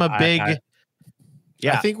 I'm a big.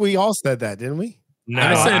 I think we all said that, didn't we? No,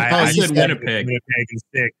 I said Winnipeg. Winnipeg is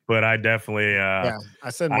 6, but I definitely I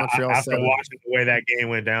said Montreal. After watching the way that game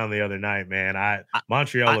went down the other night, man,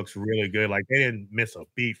 Montreal looks really good. Like they didn't miss a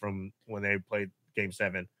beat from when they played game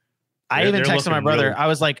 7. I even texted my brother. Really, I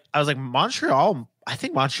was like, Montreal. I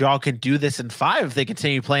think Montreal can do this in 5 if they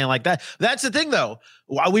continue playing like that. That's the thing, though.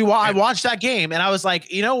 I watched that game and I was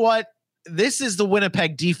like, you know what? This is the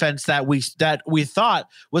Winnipeg defense that we thought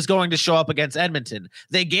was going to show up against Edmonton.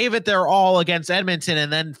 They gave it their all against Edmonton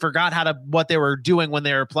and then forgot what they were doing when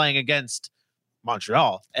they were playing against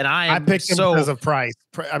Montreal. And I picked him because of Price.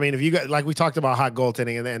 I mean, if you got, like we talked about hot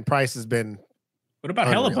goaltending, and Price has been. What about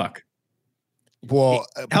Hellebuck? Well,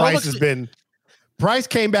 Price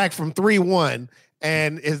came back from 3-1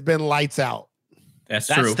 and has been lights out. That's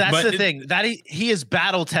true. That's the thing that he is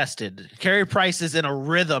battle tested. Carey Price is in a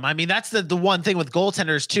rhythm. I mean, that's the one thing with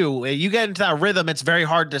goaltenders too. You get into that rhythm, it's very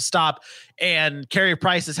hard to stop. And Carey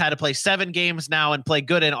Price has had to play 7 games now and play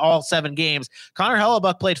good in all 7 games. Connor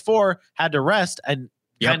Hellebuck played 4, had to rest, and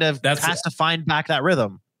has to find back that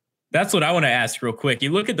rhythm. That's what I want to ask real quick.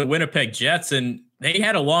 You look at the Winnipeg Jets, and they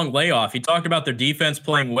had a long layoff. You talked about their defense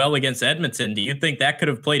playing well against Edmonton. Do you think that could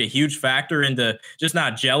have played a huge factor into just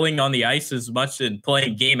not gelling on the ice as much and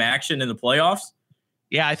playing game action in the playoffs?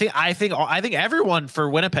 Yeah, I think everyone for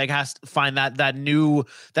Winnipeg has to find that new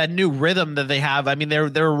rhythm that they have. I mean,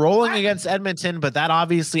 they're rolling against Edmonton, but that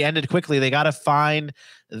obviously ended quickly. They got to find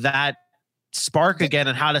that spark again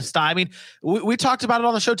and how to stop. I mean, we talked about it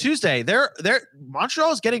on the show Tuesday.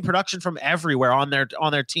 Montreal is getting production from everywhere on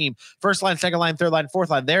their team. First line, second line, third line, fourth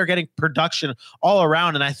line. They're getting production all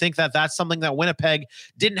around, and I think that's something that Winnipeg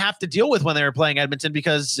didn't have to deal with when they were playing Edmonton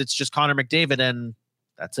because it's just Connor McDavid and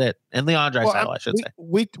that's it. And Leon Draisaitl, I should say.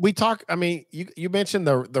 We talk. I mean, you mentioned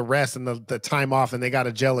the rest and the time off, and they got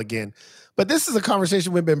to gel again. But this is a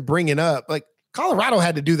conversation we've been bringing up. Like, Colorado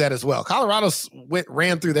had to do that as well. Colorado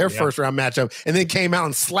ran through their first round matchup and then came out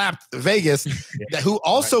and slapped Vegas, who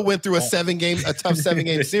also went through a tough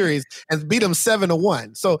 7-game series and beat them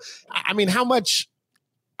 7-1. So, I mean, how much?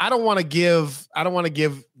 I don't want to give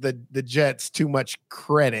the Jets too much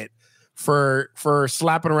credit for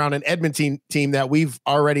slapping around an Edmonton team that we've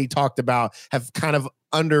already talked about have kind of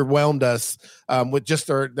underwhelmed us with just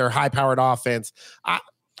their high powered offense.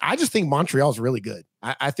 I just think Montreal's really good.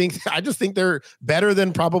 I just think they're better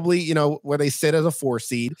than probably, where they sit as a 4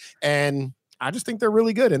 seed. And I just think they're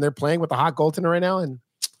really good. And they're playing with a hot goaltender right now. And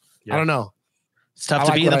I don't know. It's tough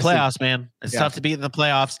to beat in the playoffs, man. It's tough to beat in the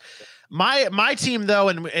playoffs. My team, though,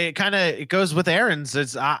 and it goes with Aaron's.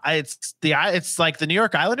 It's like the New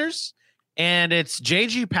York Islanders. And it's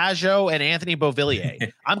JG Pajot and Anthony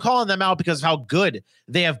Beauvillier. I'm calling them out because of how good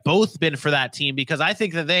they have both been for that team, because I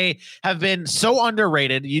think that they have been so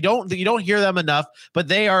underrated. You don't hear them enough, but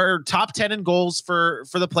they are top 10 in goals for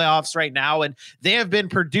the playoffs right now. And they have been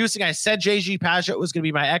producing. I said JG Pajot was going to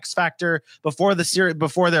be my X factor before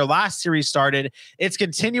their last series started. It's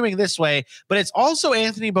continuing this way, but it's also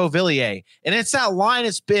Anthony Beauvillier. And it's that line.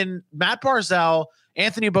 It's been Matt Barzal,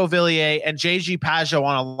 Anthony Beauvillier, and JG Pajot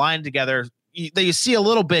on a line together. You see a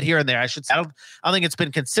little bit here and there. I should say. I don't think it's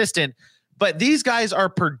been consistent, but these guys are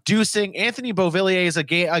producing. Anthony Beauvillier is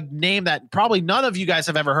a name that probably none of you guys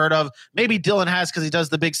have ever heard of. Maybe Dylan has because he does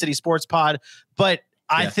the Big City Sports Pod, but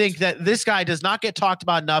I think that this guy does not get talked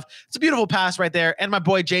about enough. It's a beautiful pass right there, and my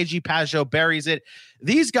boy JG Pajot buries it.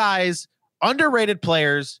 These guys, underrated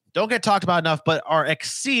players, don't get talked about enough, but are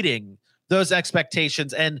exceeding those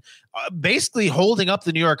expectations and basically holding up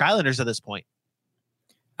the New York Islanders at this point.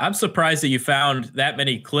 I'm surprised that you found that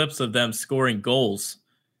many clips of them scoring goals.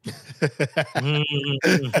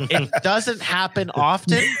 It doesn't happen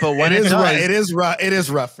often, but when it does, it is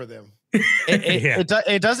rough for them.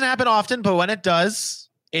 It doesn't happen often, but when it does,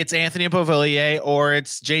 it's Anthony Beauvillier or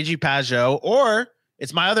it's JG Pajot or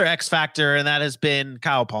it's my other X factor, and that has been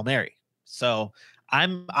Kyle Palmieri. So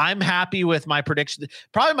I'm happy with my prediction.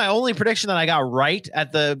 Probably my only prediction that I got right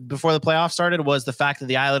before the playoffs started was the fact that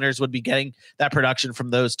the Islanders would be getting that production from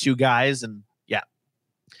those two guys. And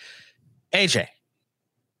AJ,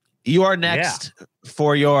 you are next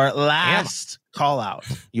for your last call out.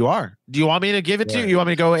 You are. Do you want me to give it to you? You want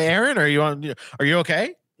me to go Aaron, or are you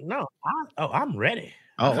okay? No. I'm ready.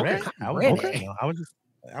 Oh, okay.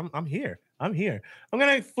 I'm here. I'm going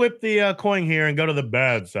to flip the coin here and go to the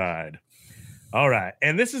bad side. All right.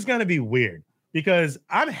 And this is going to be weird because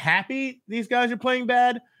I'm happy these guys are playing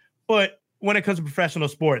bad, but when it comes to professional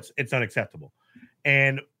sports, it's unacceptable.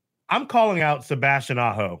 And I'm calling out Sebastian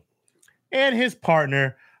Aho and his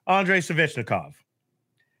partner, Andrei Svechnikov.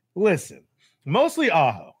 Listen, mostly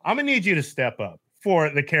Aho. I'm going to need you to step up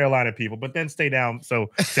for the Carolina people, but then stay down.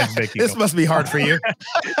 So this must be hard for you.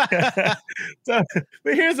 But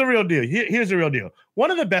here's the real deal. Here's the real deal.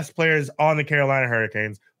 One of the best players on the Carolina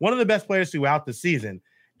Hurricanes, one of the best players throughout the season,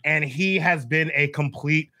 and he has been a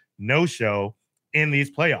complete no-show in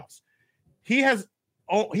these playoffs. He has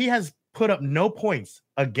put up no points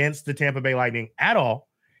against the Tampa Bay Lightning at all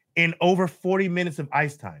in over 40 minutes of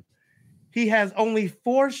ice time. He has only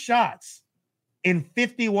 4 shots in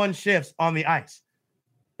 51 shifts on the ice.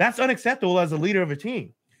 That's unacceptable as a leader of a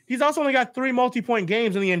team. He's also only got 3 multi-point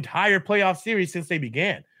games in the entire playoff series since they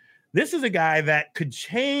began. This is a guy that could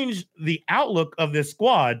change the outlook of this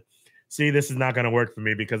squad. See, this is not going to work for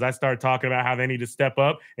me because I started talking about how they need to step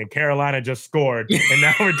up, and Carolina just scored, and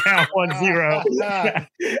now we're down 1-0.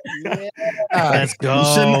 Let's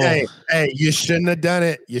go. You shouldn't have done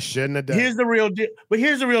it. You shouldn't have done Here's the real deal. But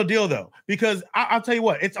here's the real deal, though, because I'll tell you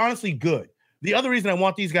what, it's honestly good. The other reason I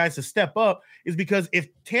want these guys to step up is because if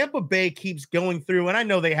Tampa Bay keeps going through, and I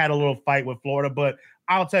know they had a little fight with Florida, but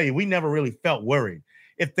I'll tell you, we never really felt worried.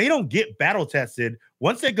 If they don't get battle tested,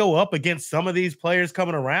 once they go up against some of these players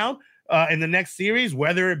coming around in the next series,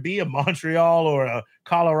 whether it be a Montreal or a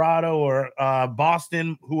Colorado or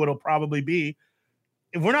Boston, who it'll probably be,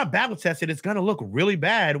 if we're not battle tested, it's going to look really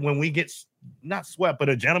bad when we get not swept, but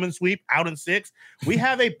a gentleman sweep out in 6. We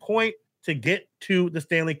have a point to get to the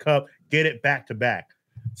Stanley Cup, get it back to back.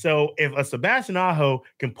 So if a Sebastian Aho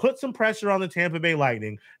can put some pressure on the Tampa Bay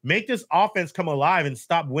Lightning, make this offense come alive and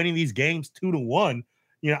stop winning these games 2-1,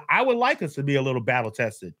 I would like us to be a little battle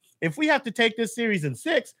tested. If we have to take this series in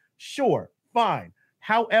 6, sure, fine.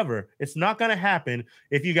 However, it's not going to happen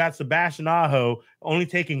if you got Sebastian Aho only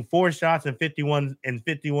taking 4 shots in 51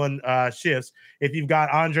 shifts. If you've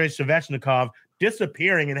got Andrei Svechnikov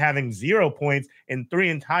disappearing and having 0 points in 3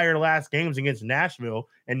 entire last games against Nashville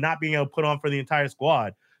and not being able to put on for the entire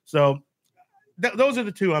squad. So those are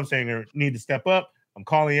the 2 I'm saying that need to step up. I'm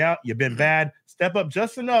calling you out. You've been bad. Step up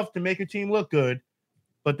just enough to make your team look good,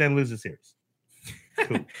 but then lose the series.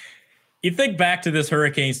 Cool. You think back to this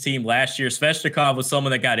Hurricanes team last year, Svechnikov was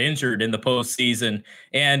someone that got injured in the postseason.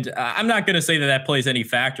 And I'm not going to say that plays any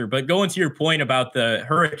factor, but going to your point about the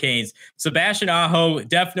Hurricanes, Sebastian Aho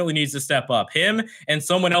definitely needs to step up. Him and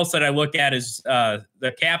someone else that I look at is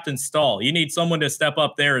the captain Stahl. You need someone to step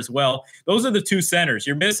up there as well. Those are the 2 centers.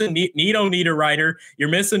 You're missing Nito Niederreiter. You're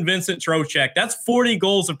missing Vincent Trocheck. That's 40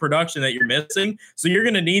 goals of production that you're missing. So you're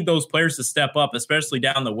going to need those players to step up, especially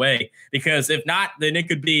down the way, because if not, then it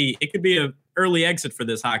could be an early exit for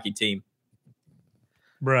this hockey team.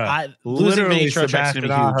 Bruh, literally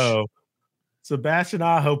Sebastian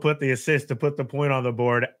Aho put the assist to put the point on the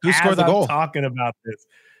board. Who scored the goal? Talking about this,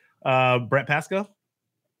 Brett Pasco,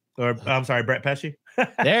 or I'm sorry, Brett Pesce.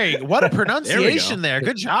 There you go. What a pronunciation there.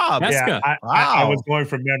 Good job. Yeah, I was going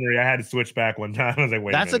from memory. I had to switch back one time. I was like,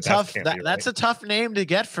 wait, that's a tough name to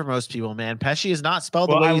get for most people, man. Pesce is not spelled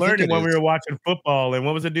the way I you learned think it when we were watching football. And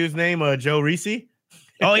what was the dude's name? Joe Reese.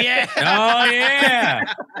 Oh yeah. Oh yeah.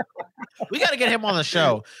 We got to get him on the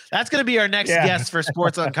show. That's going to be our next guest for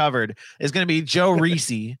Sports Uncovered. Is going to be Joe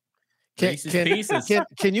Reese.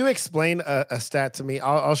 Can you explain a stat to me?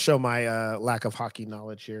 I'll show my lack of hockey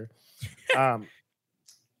knowledge here.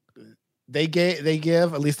 They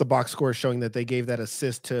give at least the box score showing that they gave that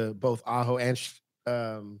assist to both Aho and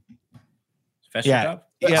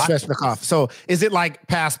Svechnikov. So is it like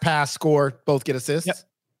pass, score, both get assists?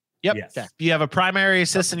 Yep. Yes. You have a primary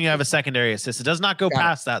assist and you have a secondary assist. It does not go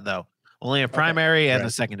past that though. Only a primary and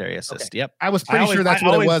a secondary assist. Okay. Yep. I was pretty sure that's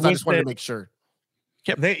what it was. I just wanted to make sure.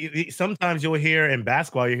 Sometimes you'll hear in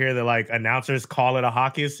basketball, you hear the announcers call it a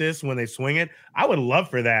hockey assist when they swing it. I would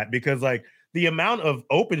love for that because the amount of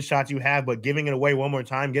open shots you have, but giving it away one more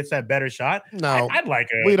time gets that better shot. No, I'd like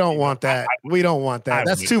it. We don't want that. We don't want that.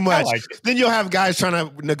 That's too much. Then you'll have guys trying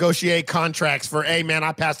to negotiate contracts for, hey man,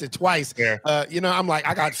 I passed it twice. Yeah. I'm like,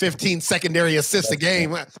 I got 15 secondary assists a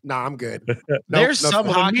game. Nah, I'm good. There's some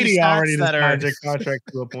hockey stats that are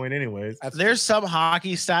contract to a point, anyways. There's some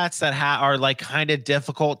hockey stats that are kind of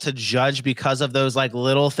difficult to judge because of those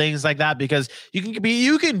little things like that. Because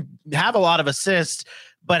you can have a lot of assists,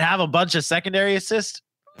 but have a bunch of secondary assists.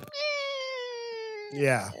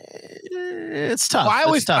 Yeah. It's tough. Well, I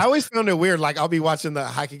always found it weird. I'll be watching the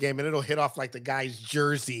hockey game and it'll hit off the guy's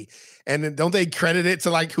jersey. And then don't they credit it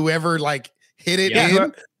to whoever hit it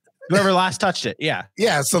in? Whoever last touched it. Yeah.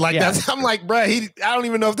 Yeah. So that's, I'm like, bro, I don't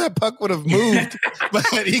even know if that puck would have moved, but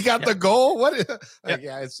he got the goal. What?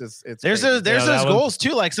 It's just, there's those goals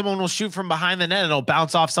too. Someone will shoot from behind the net and it'll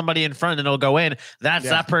bounce off somebody in front and it'll go in. That's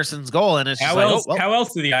that person's goal. And it's how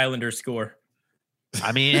else do the Islanders score?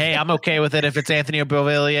 I mean, hey, I'm okay with it if it's Anthony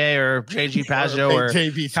Beauvillier or JG Pageau or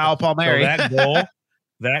Kyle Palmieri. So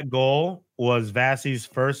that goal was Vasi's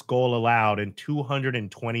first goal allowed in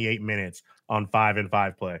 228 minutes on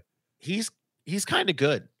 5-on-5 play. He's kind of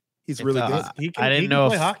good. He's really good. I didn't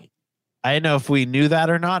know if we knew that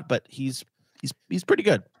or not, but he's pretty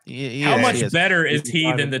good. How much better is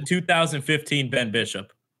he than the 2015 Ben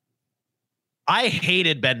Bishop? I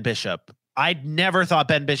hated Ben Bishop. I never thought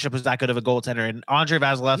Ben Bishop was that good of a goaltender, and Andre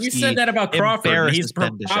Vasilevsky. You said that about Crawford. He's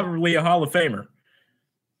probably a Hall of Famer.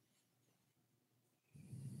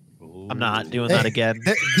 I'm not doing that again.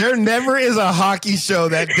 There never is a hockey show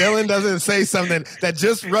that Dylan doesn't say something that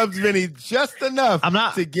just rubs Vinny just enough. I'm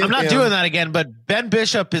not doing that again. But Ben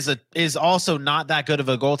Bishop is also not that good of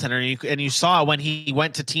a goaltender, and you saw when he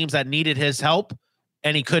went to teams that needed his help,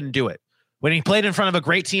 and he couldn't do it. When he played in front of a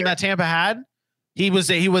great team that Tampa had, he was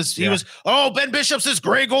Ben Bishop's this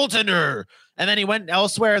great goaltender, and then he went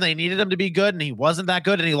elsewhere. And they needed him to be good, and he wasn't that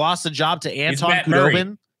good, and he lost the job to Anton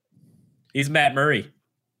Khudobin. He's Matt Murray.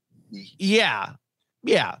 Yeah.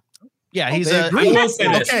 He's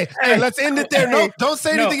okay. Hey, let's end it there. No, don't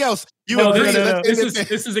say anything else.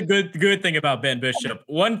 This is a good thing about Ben Bishop.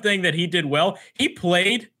 One thing that he did well, he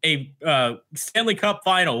played a Stanley Cup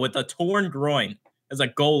final with a torn groin as a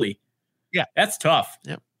goalie. Yeah, that's tough.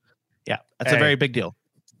 Yep. Yeah, that's a very big deal.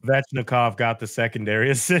 Svechnikov got the secondary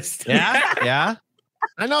assist. Yeah.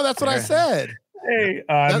 I know. That's what I said. Hey,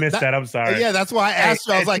 I missed that. I'm sorry. Yeah, that's why I asked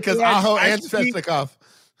you. I was like, because Aho and Svechnikov.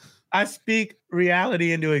 I speak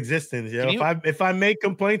reality into existence. If I make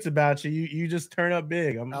complaints about you just turn up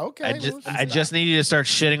big. I'm okay. I just need you to start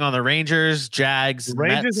shitting on the Rangers, Jags. The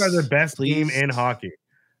Rangers Mets, are the best team in hockey.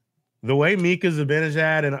 The way Mika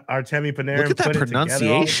Zibanejad and Artemi Panarin put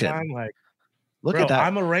pronunciation. It together all the time, look at that.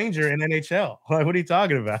 I'm a Ranger in NHL. Like, what are you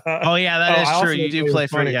talking about? Oh yeah, that is true. You do play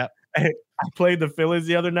for it. I played the Phillies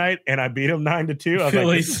the other night and I beat them 9-2. I was like,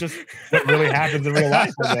 this is just what really happens in real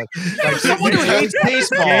life. Like, someone who hates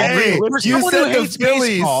baseball. You said the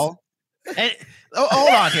Phillies. And, hold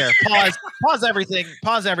on here. Pause everything.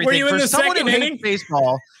 Were you in the someone second who inning? hates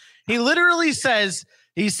baseball, he literally says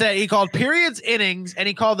he called periods innings, and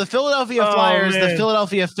he called the Philadelphia Flyers the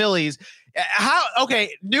Philadelphia Phillies.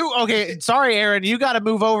 Sorry, Aaron, you got to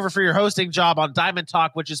move over for your hosting job on Diamond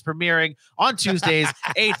Talk, which is premiering on Tuesdays,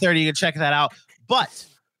 8:30. You can check that out. But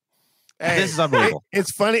this is unbelievable.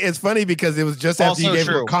 It's funny because it was just after you gave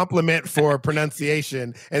him a compliment for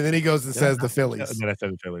pronunciation, and then he goes and says the Phillies. And then I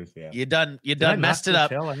said the Phillies. Yeah, you done messed it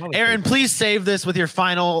up. Aaron, please save this with your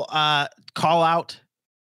final call out.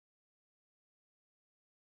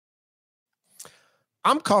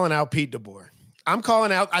 I'm calling out Pete DeBoer. I'm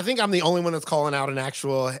calling out. I think I'm the only one that's calling out an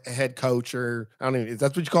actual head coach, or I don't even.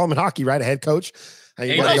 That's what you call him in hockey, right? A head coach.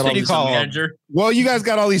 You call manager. Well, you guys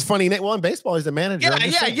got all these funny names. Well, in baseball, he's a manager.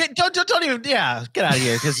 Yeah. Don't even. Yeah, get out of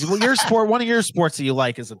here because your sport. One of your sports that you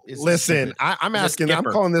like is. Listen, I'm asking. I'm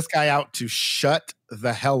calling this guy out to shut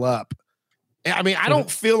the hell up. I mean, I don't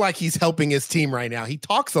feel like he's helping his team right now. He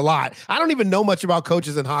talks a lot. I don't even know much about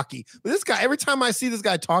coaches in hockey. But this guy, every time I see this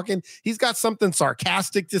guy talking, he's got something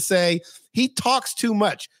sarcastic to say. He talks too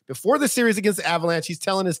much. Before the series against the Avalanche, he's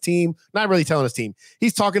telling his team, not really telling his team.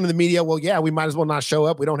 He's talking to the media. Well, yeah, we might as well not show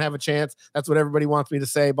up. We don't have a chance. That's what everybody wants me to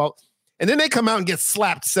say about. And then they come out and get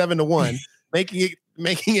slapped 7-1,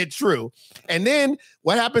 making it true. And then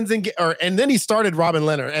what happens and then he started Robin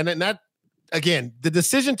Leonard. And that, again, the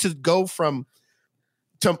decision to go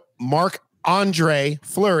to Marc-Andre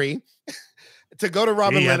Fleury to go to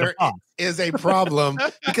Robin Leonard is a problem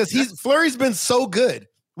because Fleury's been so good.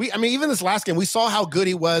 Even this last game, we saw how good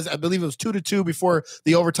he was. I believe it was 2-2 before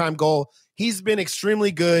the overtime goal. He's been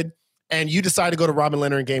extremely good. And you decide to go to Robin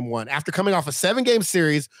Leonard in game one after coming off a 7-game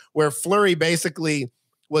series where Fleury basically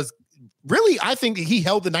was really, I think he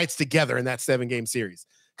held the Knights together in that 7-game series.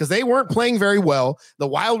 Because they weren't playing very well. The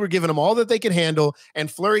Wild were giving them all that they could handle, and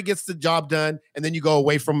Fleury gets the job done, and then you go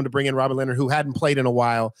away from him to bring in Robin Leonard, who hadn't played in a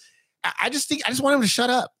while. I just want him to shut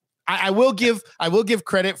up. I will give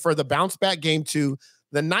credit for the bounce back game too.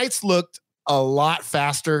 The Knights looked a lot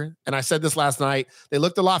faster, and I said this last night. They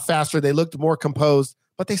looked a lot faster. They looked more composed,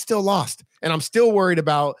 but they still lost. And I'm still worried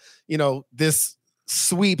about this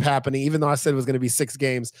sweep happening, even though I said it was going to be 6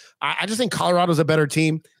 games. I just think Colorado's a better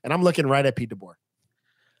team, and I'm looking right at Pete DeBoer.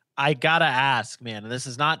 I gotta ask, man, and this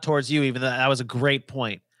is not towards you, even though that was a great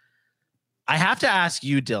point. I have to ask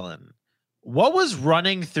you, Dylan, what was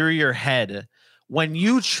running through your head when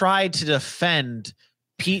you tried to defend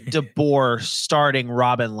Pete DeBoer starting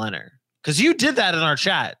Robin Leonard? Because you did that in our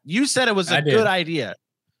chat. You said it was a good idea.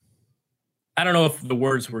 I don't know if the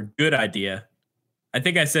words were good idea. I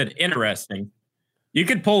think I said interesting. You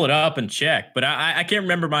could pull it up and check, but I can't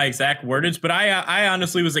remember my exact wordage. But I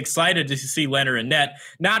honestly was excited to see Leonard in net,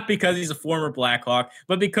 not because he's a former Blackhawk,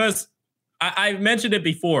 but because I mentioned it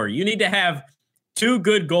before. You need to have 2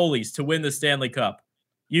 good goalies to win the Stanley Cup.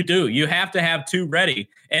 You do. You have to have 2 ready.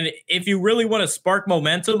 And if you really want to spark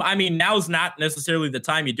momentum, now's not necessarily the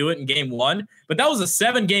time you do it in game 1, but that was a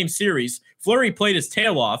 7-game series. Fleury played his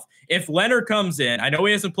tail off. if Leonard comes in, I know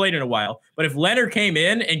he hasn't played in a while, but if Leonard came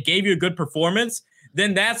in and gave you a good performance,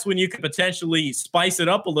 then that's when you could potentially spice it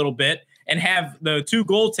up a little bit and have the two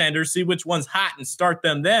goaltenders see which one's hot and start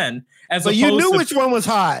them then. But you knew which one was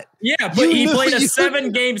hot. Yeah, but he played a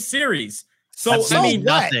 7-game series. So, I mean,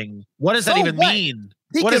 nothing. What does that even mean?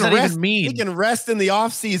 What does that even mean? He can rest in the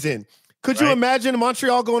offseason. Could you imagine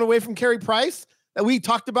Montreal going away from Carey Price? We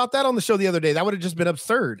talked about that on the show the other day. That would have just been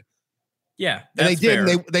absurd. Yeah, and they did.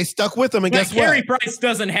 And they stuck with him. And guess what? Carey Price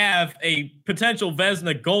doesn't have a potential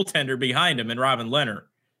Vezina goaltender behind him in Robin Leonard.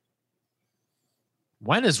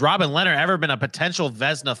 When has Robin Leonard ever been a potential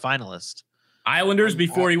Vezina finalist? Islanders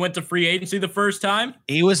before he went to free agency the first time.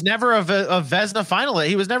 He was never a Vezina finalist.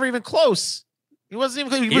 He was never even close. He wasn't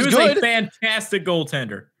even. He was good. A fantastic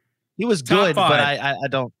goaltender. He was good, but I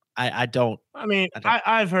don't. I mean,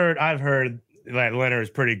 I've heard that Leonard is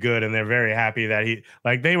pretty good, and they're very happy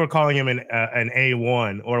that they were calling him an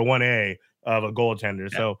A1 or 1A of a goaltender.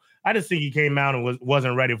 Yeah. So I just think he came out and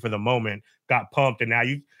wasn't ready for the moment, got pumped, and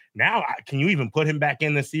now can you even put him back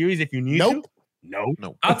in the series if you need to? No.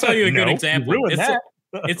 I'll tell you a good example.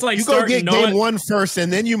 It's like you go get game one first,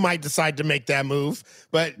 and then you might decide to make that move.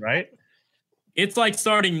 But it's like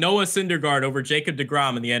starting Noah Syndergaard over Jacob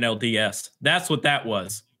deGrom in the NLDS. That's what that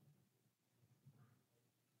was.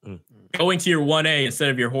 Going to your 1A instead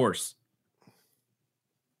of your horse.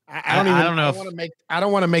 I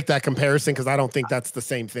don't want to make that comparison because I don't think that's the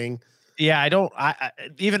same thing. Yeah, I don't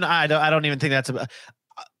even think that's about.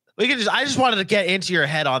 I just wanted to get into your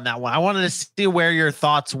head on that one. I wanted to see where your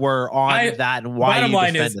thoughts were on that and why you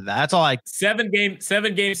defended that. That's all.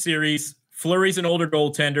 7-game series. Fleury's an older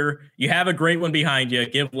goaltender. You have a great one behind you.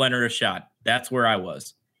 Give Leonard a shot. That's where I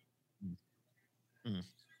was.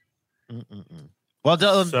 Well,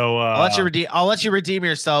 Dylan, so I'll let you redeem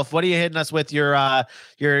yourself. What are you hitting us with your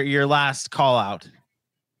last call out?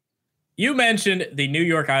 You mentioned the New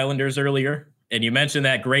York Islanders earlier. And you mentioned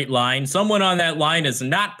that great line. Someone on that line is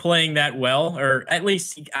not playing that well, or at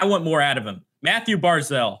least I want more out of him. Matthew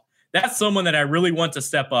Barzal. That's someone that I really want to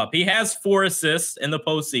step up. He has 4 assists in the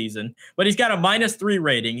postseason, but he's got a -3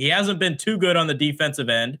 rating. He hasn't been too good on the defensive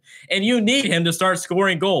end, and you need him to start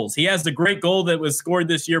scoring goals. He has the great goal that was scored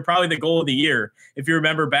this year, probably the goal of the year, if you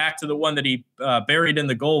remember back to the one that he buried in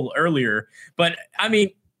the goal earlier. But, I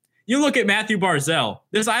mean, you look at Matthew Barzal,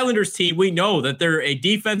 this Islanders team, we know that they're a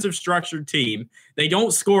defensive structured team. They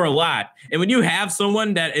don't score a lot. And when you have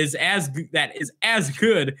someone that is as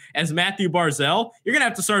good as Matthew Barzal, you're going to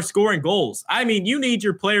have to start scoring goals. I mean, you need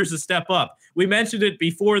your players to step up. We mentioned it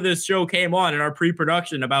before this show came on in our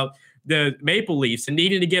pre-production about the Maple Leafs and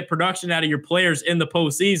needing to get production out of your players in the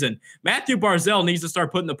postseason. Matthew Barzal needs to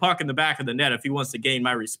start putting the puck in the back of the net if he wants to gain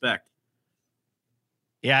my respect.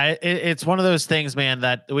 Yeah, it's one of those things, man,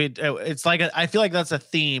 that it's like, I feel like that's a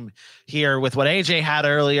theme here with what AJ had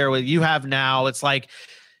earlier, what you have now. It's like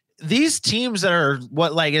these teams that are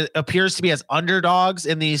what like it appears to be as underdogs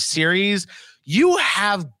in these series, you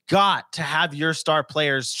have got to have your star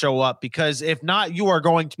players show up, because if not, you are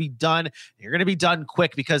going to be done. You're going to be done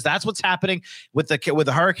quick, because that's what's happening with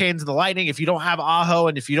the Hurricanes and the Lightning. If you don't have Aho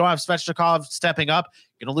and if you don't have Svechnikov stepping up,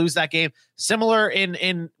 you're going to lose that game. Similar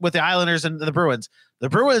in with the Islanders and the Bruins. The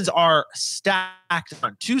Bruins are stacked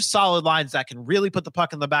on 2 solid lines that can really put the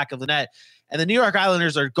puck in the back of the net. And the New York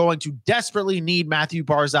Islanders are going to desperately need Matthew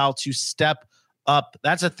Barzal to step up.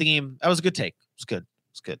 That's a theme. That was a good take. It's good.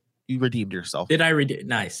 It's good. You redeemed yourself. Did I redeem?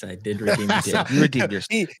 Nice. I did redeem myself. You redeemed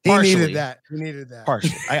yourself. He needed that. He needed that.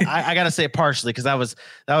 Partially. I gotta say partially, because that was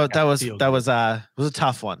a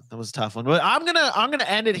tough one. That was a tough one. But I'm gonna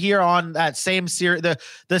end it here on that same series,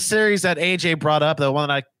 the series that AJ brought up, the one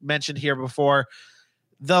that I mentioned here before,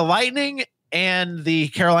 the Lightning and the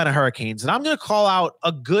Carolina Hurricanes. And I'm gonna call out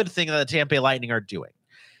a good thing that the Tampa Bay Lightning are doing.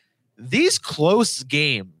 These close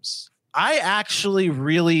games, I actually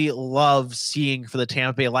really love seeing for the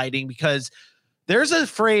Tampa Bay Lightning, because there's a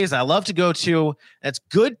phrase I love to go to. That's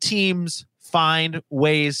good teams find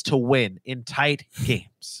ways to win in tight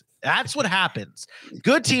games. That's what happens.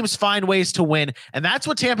 Good teams find ways to win, and that's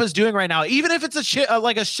what Tampa's doing right now. Even if it's a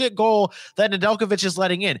shit goal that Nedeljkovic is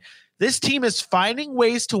letting in, this team is finding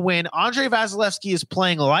ways to win. Andrei Vasilevsky is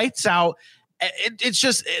playing lights out. It's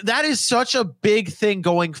just, that is such a big thing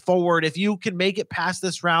going forward. If you can make it past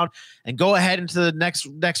this round and go ahead into the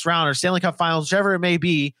next round or Stanley Cup Finals, whichever it may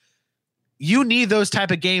be, you need those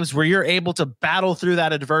type of games where you're able to battle through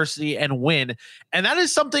that adversity and win. And that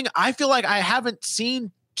is something I feel like I haven't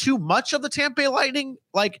seen too much of the Tampa Bay Lightning,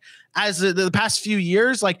 like as the past few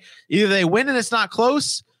years. Like either they win and it's not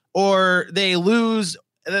close, or they lose.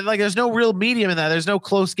 Like there's no real medium in that. There's no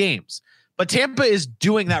close games. But Tampa is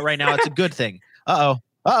doing that right now. It's a good thing. Uh-oh.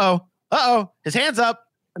 His hand's up.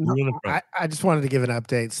 No, I just wanted to give an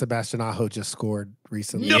update. Sebastian Aho just scored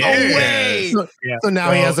recently. No way. So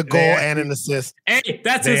now he has a goal and an assist. Hey,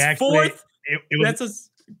 that's his fourth. It was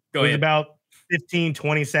about 15,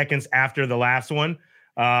 20 seconds after the last one.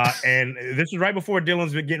 And this is right before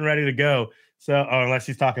Dylan's been getting ready to go. So unless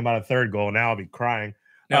he's talking about a third goal, now I'll be crying.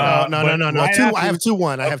 No. Right I have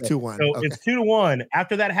 2-1. I have 2-1. So it's 2-1.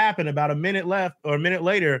 After that happened, about a minute left or a minute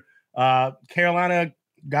later, Carolina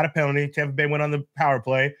got a penalty. Tampa Bay went on the power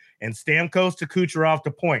play, and Stamkos to Kucherov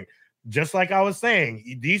to point. Just like I was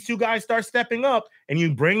saying, these two guys start stepping up, and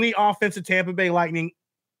you bring the offense to Tampa Bay Lightning.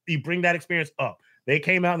 You bring that experience up. They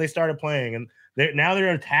came out and they started playing, and now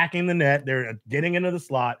they're attacking the net. They're getting into the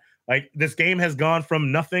slot. Like, this game has gone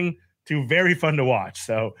from nothing to very fun to watch.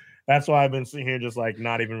 So that's why I've been sitting here just like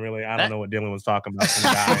not even really. I don't know what Dylan was talking about.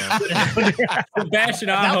 Sebastian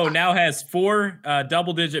Aho now has 4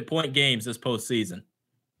 double-digit point games this postseason.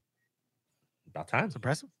 About time. It's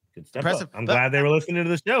impressive. Good step up. I'm glad they were listening to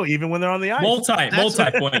the show, even when they're on the ice.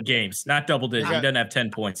 Multi-point games, not double-digit. He doesn't have 10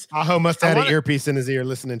 points. Aho must have had an earpiece in his ear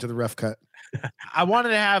listening to the rough cut. I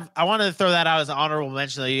wanted to throw that out as an honorable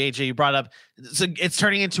mention that AJ you brought up. So it's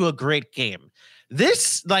turning into a great game.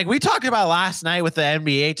 This, like we talked about last night with the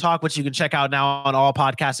NBA talk, which you can check out now on all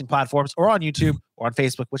podcasting platforms or on YouTube or on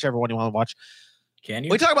Facebook, whichever one you want to watch. Can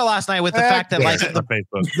you? We talked about last night with the fact that like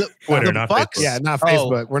Twitter, not Bucks. Facebook. Yeah, not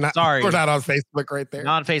Facebook. We're not on Facebook right there.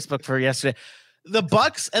 Not on Facebook for yesterday. The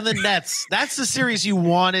Bucks and the Nets. That's the series you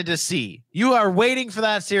wanted to see. You are waiting for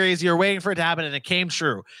that series. You're waiting for it to happen, and it came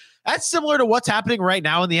true. That's similar to what's happening right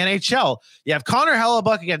now in the NHL. You have Connor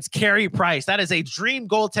Hellebuck against Carey Price. That is a dream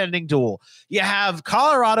goaltending duel. You have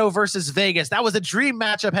Colorado versus Vegas. That was a dream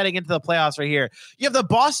matchup heading into the playoffs right here. You have the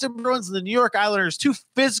Boston Bruins and the New York Islanders, 2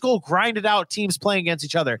 physical, grinded out teams playing against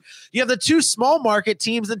each other. You have the 2 small market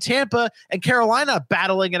teams in Tampa and Carolina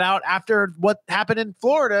battling it out after what happened in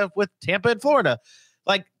Florida with Tampa and Florida.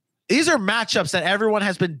 Like, these are matchups that everyone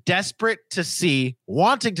has been desperate to see,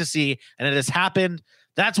 wanting to see, and it has happened.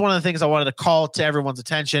 That's one of the things I wanted to call to everyone's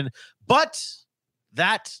attention. But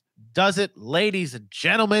that does it, ladies and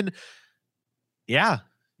gentlemen. Yeah.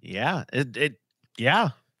 AJ. Yeah.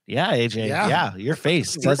 Your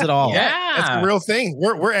face says it all. Yeah. That's a real thing.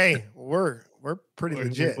 We're pretty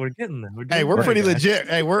legit. We're getting there. We're pretty legit.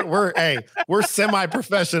 Hey, we're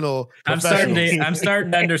semi-professional. I'm starting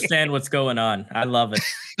to understand what's going on. I love it.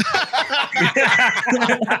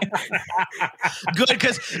 Good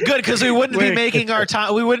because we wouldn't be making our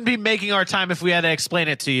time. We wouldn't be making our time if we had to explain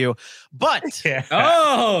it to you. But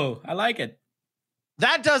I like it.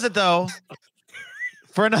 That does it though.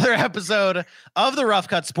 For another episode of the Rough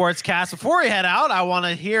Cut Sportscast. Before we head out, I want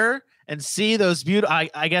to hear and see those beautiful.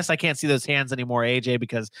 I guess I can't see those hands anymore, AJ,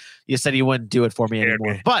 because you said you wouldn't do it for me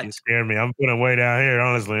anymore. But you scared me. I'm putting way down here,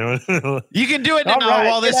 honestly. You can do it now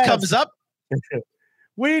while this comes up.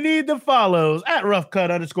 We need the follows at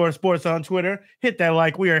roughcut_sports on Twitter. Hit that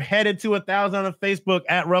like. We are headed to 1,000 on Facebook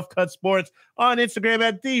at Rough Cut Sports, on Instagram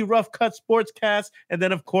at the Rough Cut Sportscast, and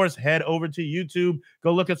then of course head over to YouTube.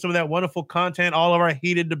 Go look at some of that wonderful content, all of our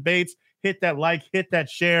heated debates. Hit that like, hit that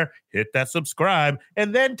share, hit that subscribe,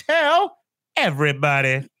 and then tell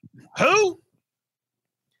everybody. Who?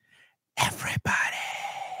 Everybody.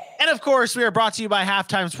 And of course, we are brought to you by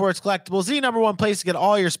Halftime Sports Collectibles, the #1 place to get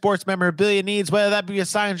all your sports memorabilia needs, whether that be a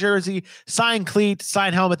signed jersey, signed cleat,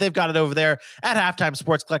 signed helmet. They've got it over there at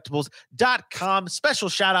halftimesportscollectibles.com. Special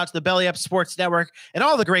shout out to the Belly Up Sports Network and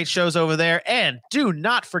all the great shows over there. And do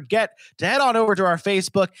not forget to head on over to our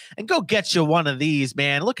Facebook and go get you one of these,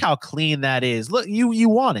 man. Look how clean that is. Look, you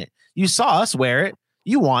want it. You saw us wear it.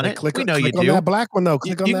 You want it. We know you do. On that black one though.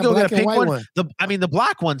 Click on that black and white one. The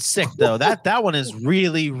black one's sick though. That one is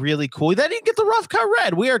really, really cool. Then you get the rough cut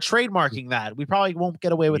red. We are trademarking that. We probably won't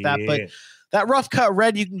get away with that, but that rough cut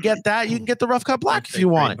red, you can get that. You can get the rough cut black if you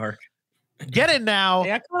want. Get it now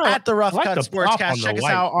at the Rough Cut Sportscast. Check us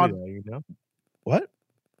out on what?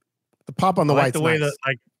 The pop on the white. The way that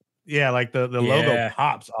the logo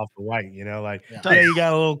pops off the white. You know, like you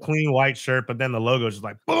got a little clean white shirt, but then the logo is just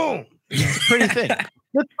like boom. It's pretty thick.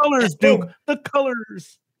 The colors, Duke. The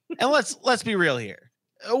colors. And let's be real here.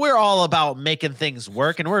 We're all about making things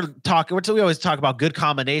work, and we always talk about good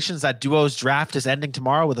combinations. That duos draft is ending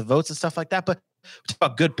tomorrow with the votes and stuff like that. But we talk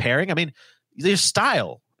about good pairing. I mean, your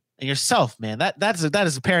style and yourself, man. That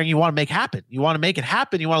is a pairing you want to make happen. You want to make it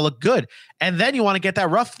happen. You want to look good, and then you want to get that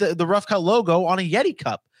the rough cut logo on a Yeti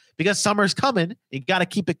cup. Because summer's coming, you got to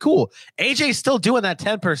keep it cool. AJ's still doing that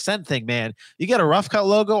 10% thing, man. You get a rough cut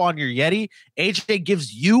logo on your Yeti. AJ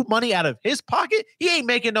gives you money out of his pocket. He ain't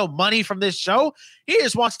making no money from this show. He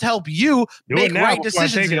just wants to help you make right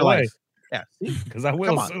decisions in your life. Yeah, because I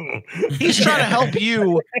will soon. He's trying to help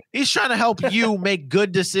you. He's trying to help you make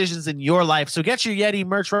good decisions in your life. So get your Yeti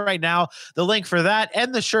merch right now. The link for that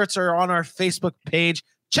and the shirts are on our Facebook page.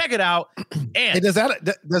 Check it out. And hey, does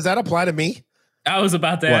that apply to me? I was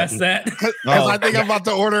about to ask that. Because I think I'm about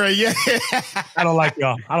to order a Yeti. I don't like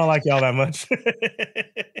y'all. I don't like y'all that much.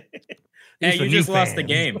 Hey, you just lost the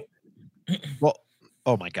game. Well,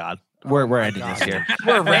 oh my God. We're ending this here.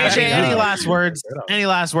 AJ, any last words? Any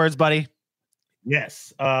last words, buddy?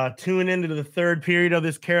 Yes. Tune into the third period of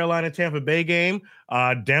this Carolina-Tampa Bay game.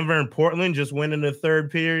 Denver and Portland just went into the third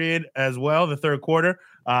period as well, the third quarter.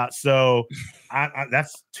 So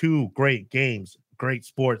that's two great games, great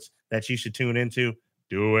sports that you should tune into.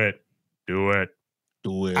 Do it.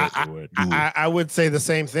 I would say the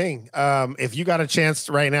same thing. If you got a chance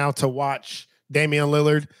right now to watch Damian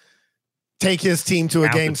Lillard take his team to a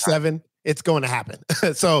game 7, it's going to happen.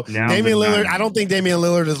 So Damian Lillard, I don't think Damian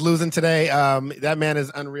Lillard is losing today. That man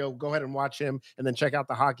is unreal. Go ahead and watch him and then check out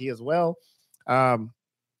the hockey as well.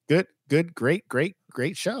 Great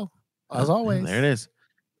show. As always. There it is.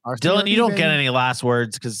 Dylan, you don't get any last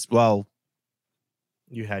words because, well,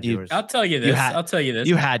 you had yours. I'll tell you this. I'll tell you this.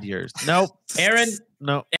 You had yours. Nope. Aaron.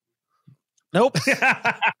 No. Nope.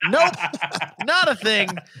 Nope. Not a thing.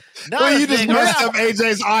 You just messed up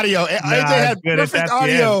AJ's audio. AJ had perfect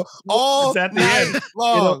audio all night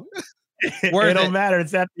long. It don't matter.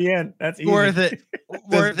 It's at the end. That's easy. Worth it.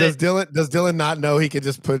 Does Dylan not know he can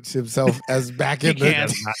just put himself as back in? He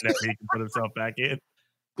does not know he can put himself back in.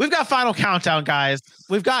 We've got final countdown, guys.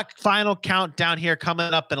 We've got final countdown here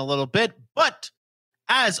coming up in a little bit. But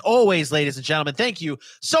as always, ladies and gentlemen, thank you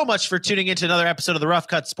so much for tuning into another episode of the Rough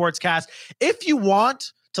Cut Sportscast. If you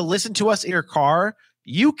want to listen to us in your car,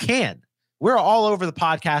 you can. We're all over the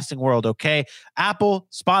podcasting world, okay? Apple,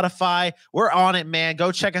 Spotify, we're on it, man.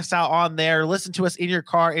 Go check us out on there. Listen to us in your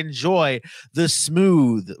car. Enjoy the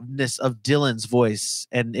smoothness of Dylan's voice.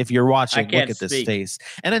 And if you're watching, look at this face.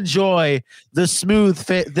 And enjoy the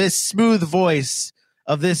smooth voice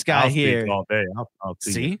of this guy here. All day. I'll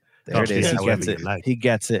see? There it is. He gets it. He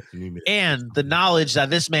gets it. And the knowledge that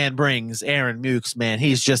this man brings, Aaron Mukes, man,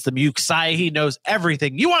 he's just the Mukesai. He knows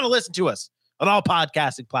everything. You want to listen to us on all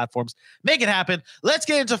podcasting platforms. Make it happen. Let's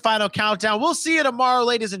get into final countdown. We'll see you tomorrow,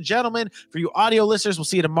 ladies and gentlemen. For you audio listeners, we'll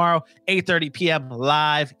see you tomorrow, 8:30 p.m.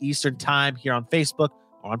 live Eastern time here on Facebook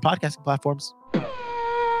or on podcasting platforms.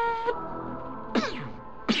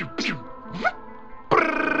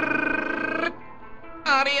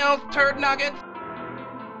 Adios, turd nuggets.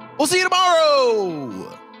 We'll see you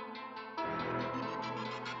tomorrow.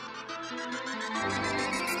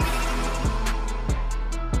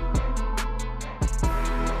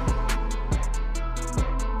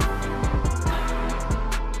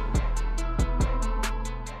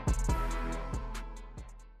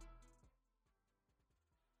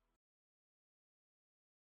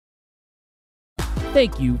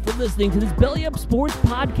 Thank you for listening to this Belly Up Sports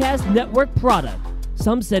Podcast Network product.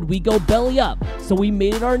 Some said we go belly up, so we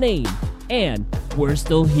made it our name, and we're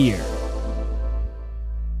still here.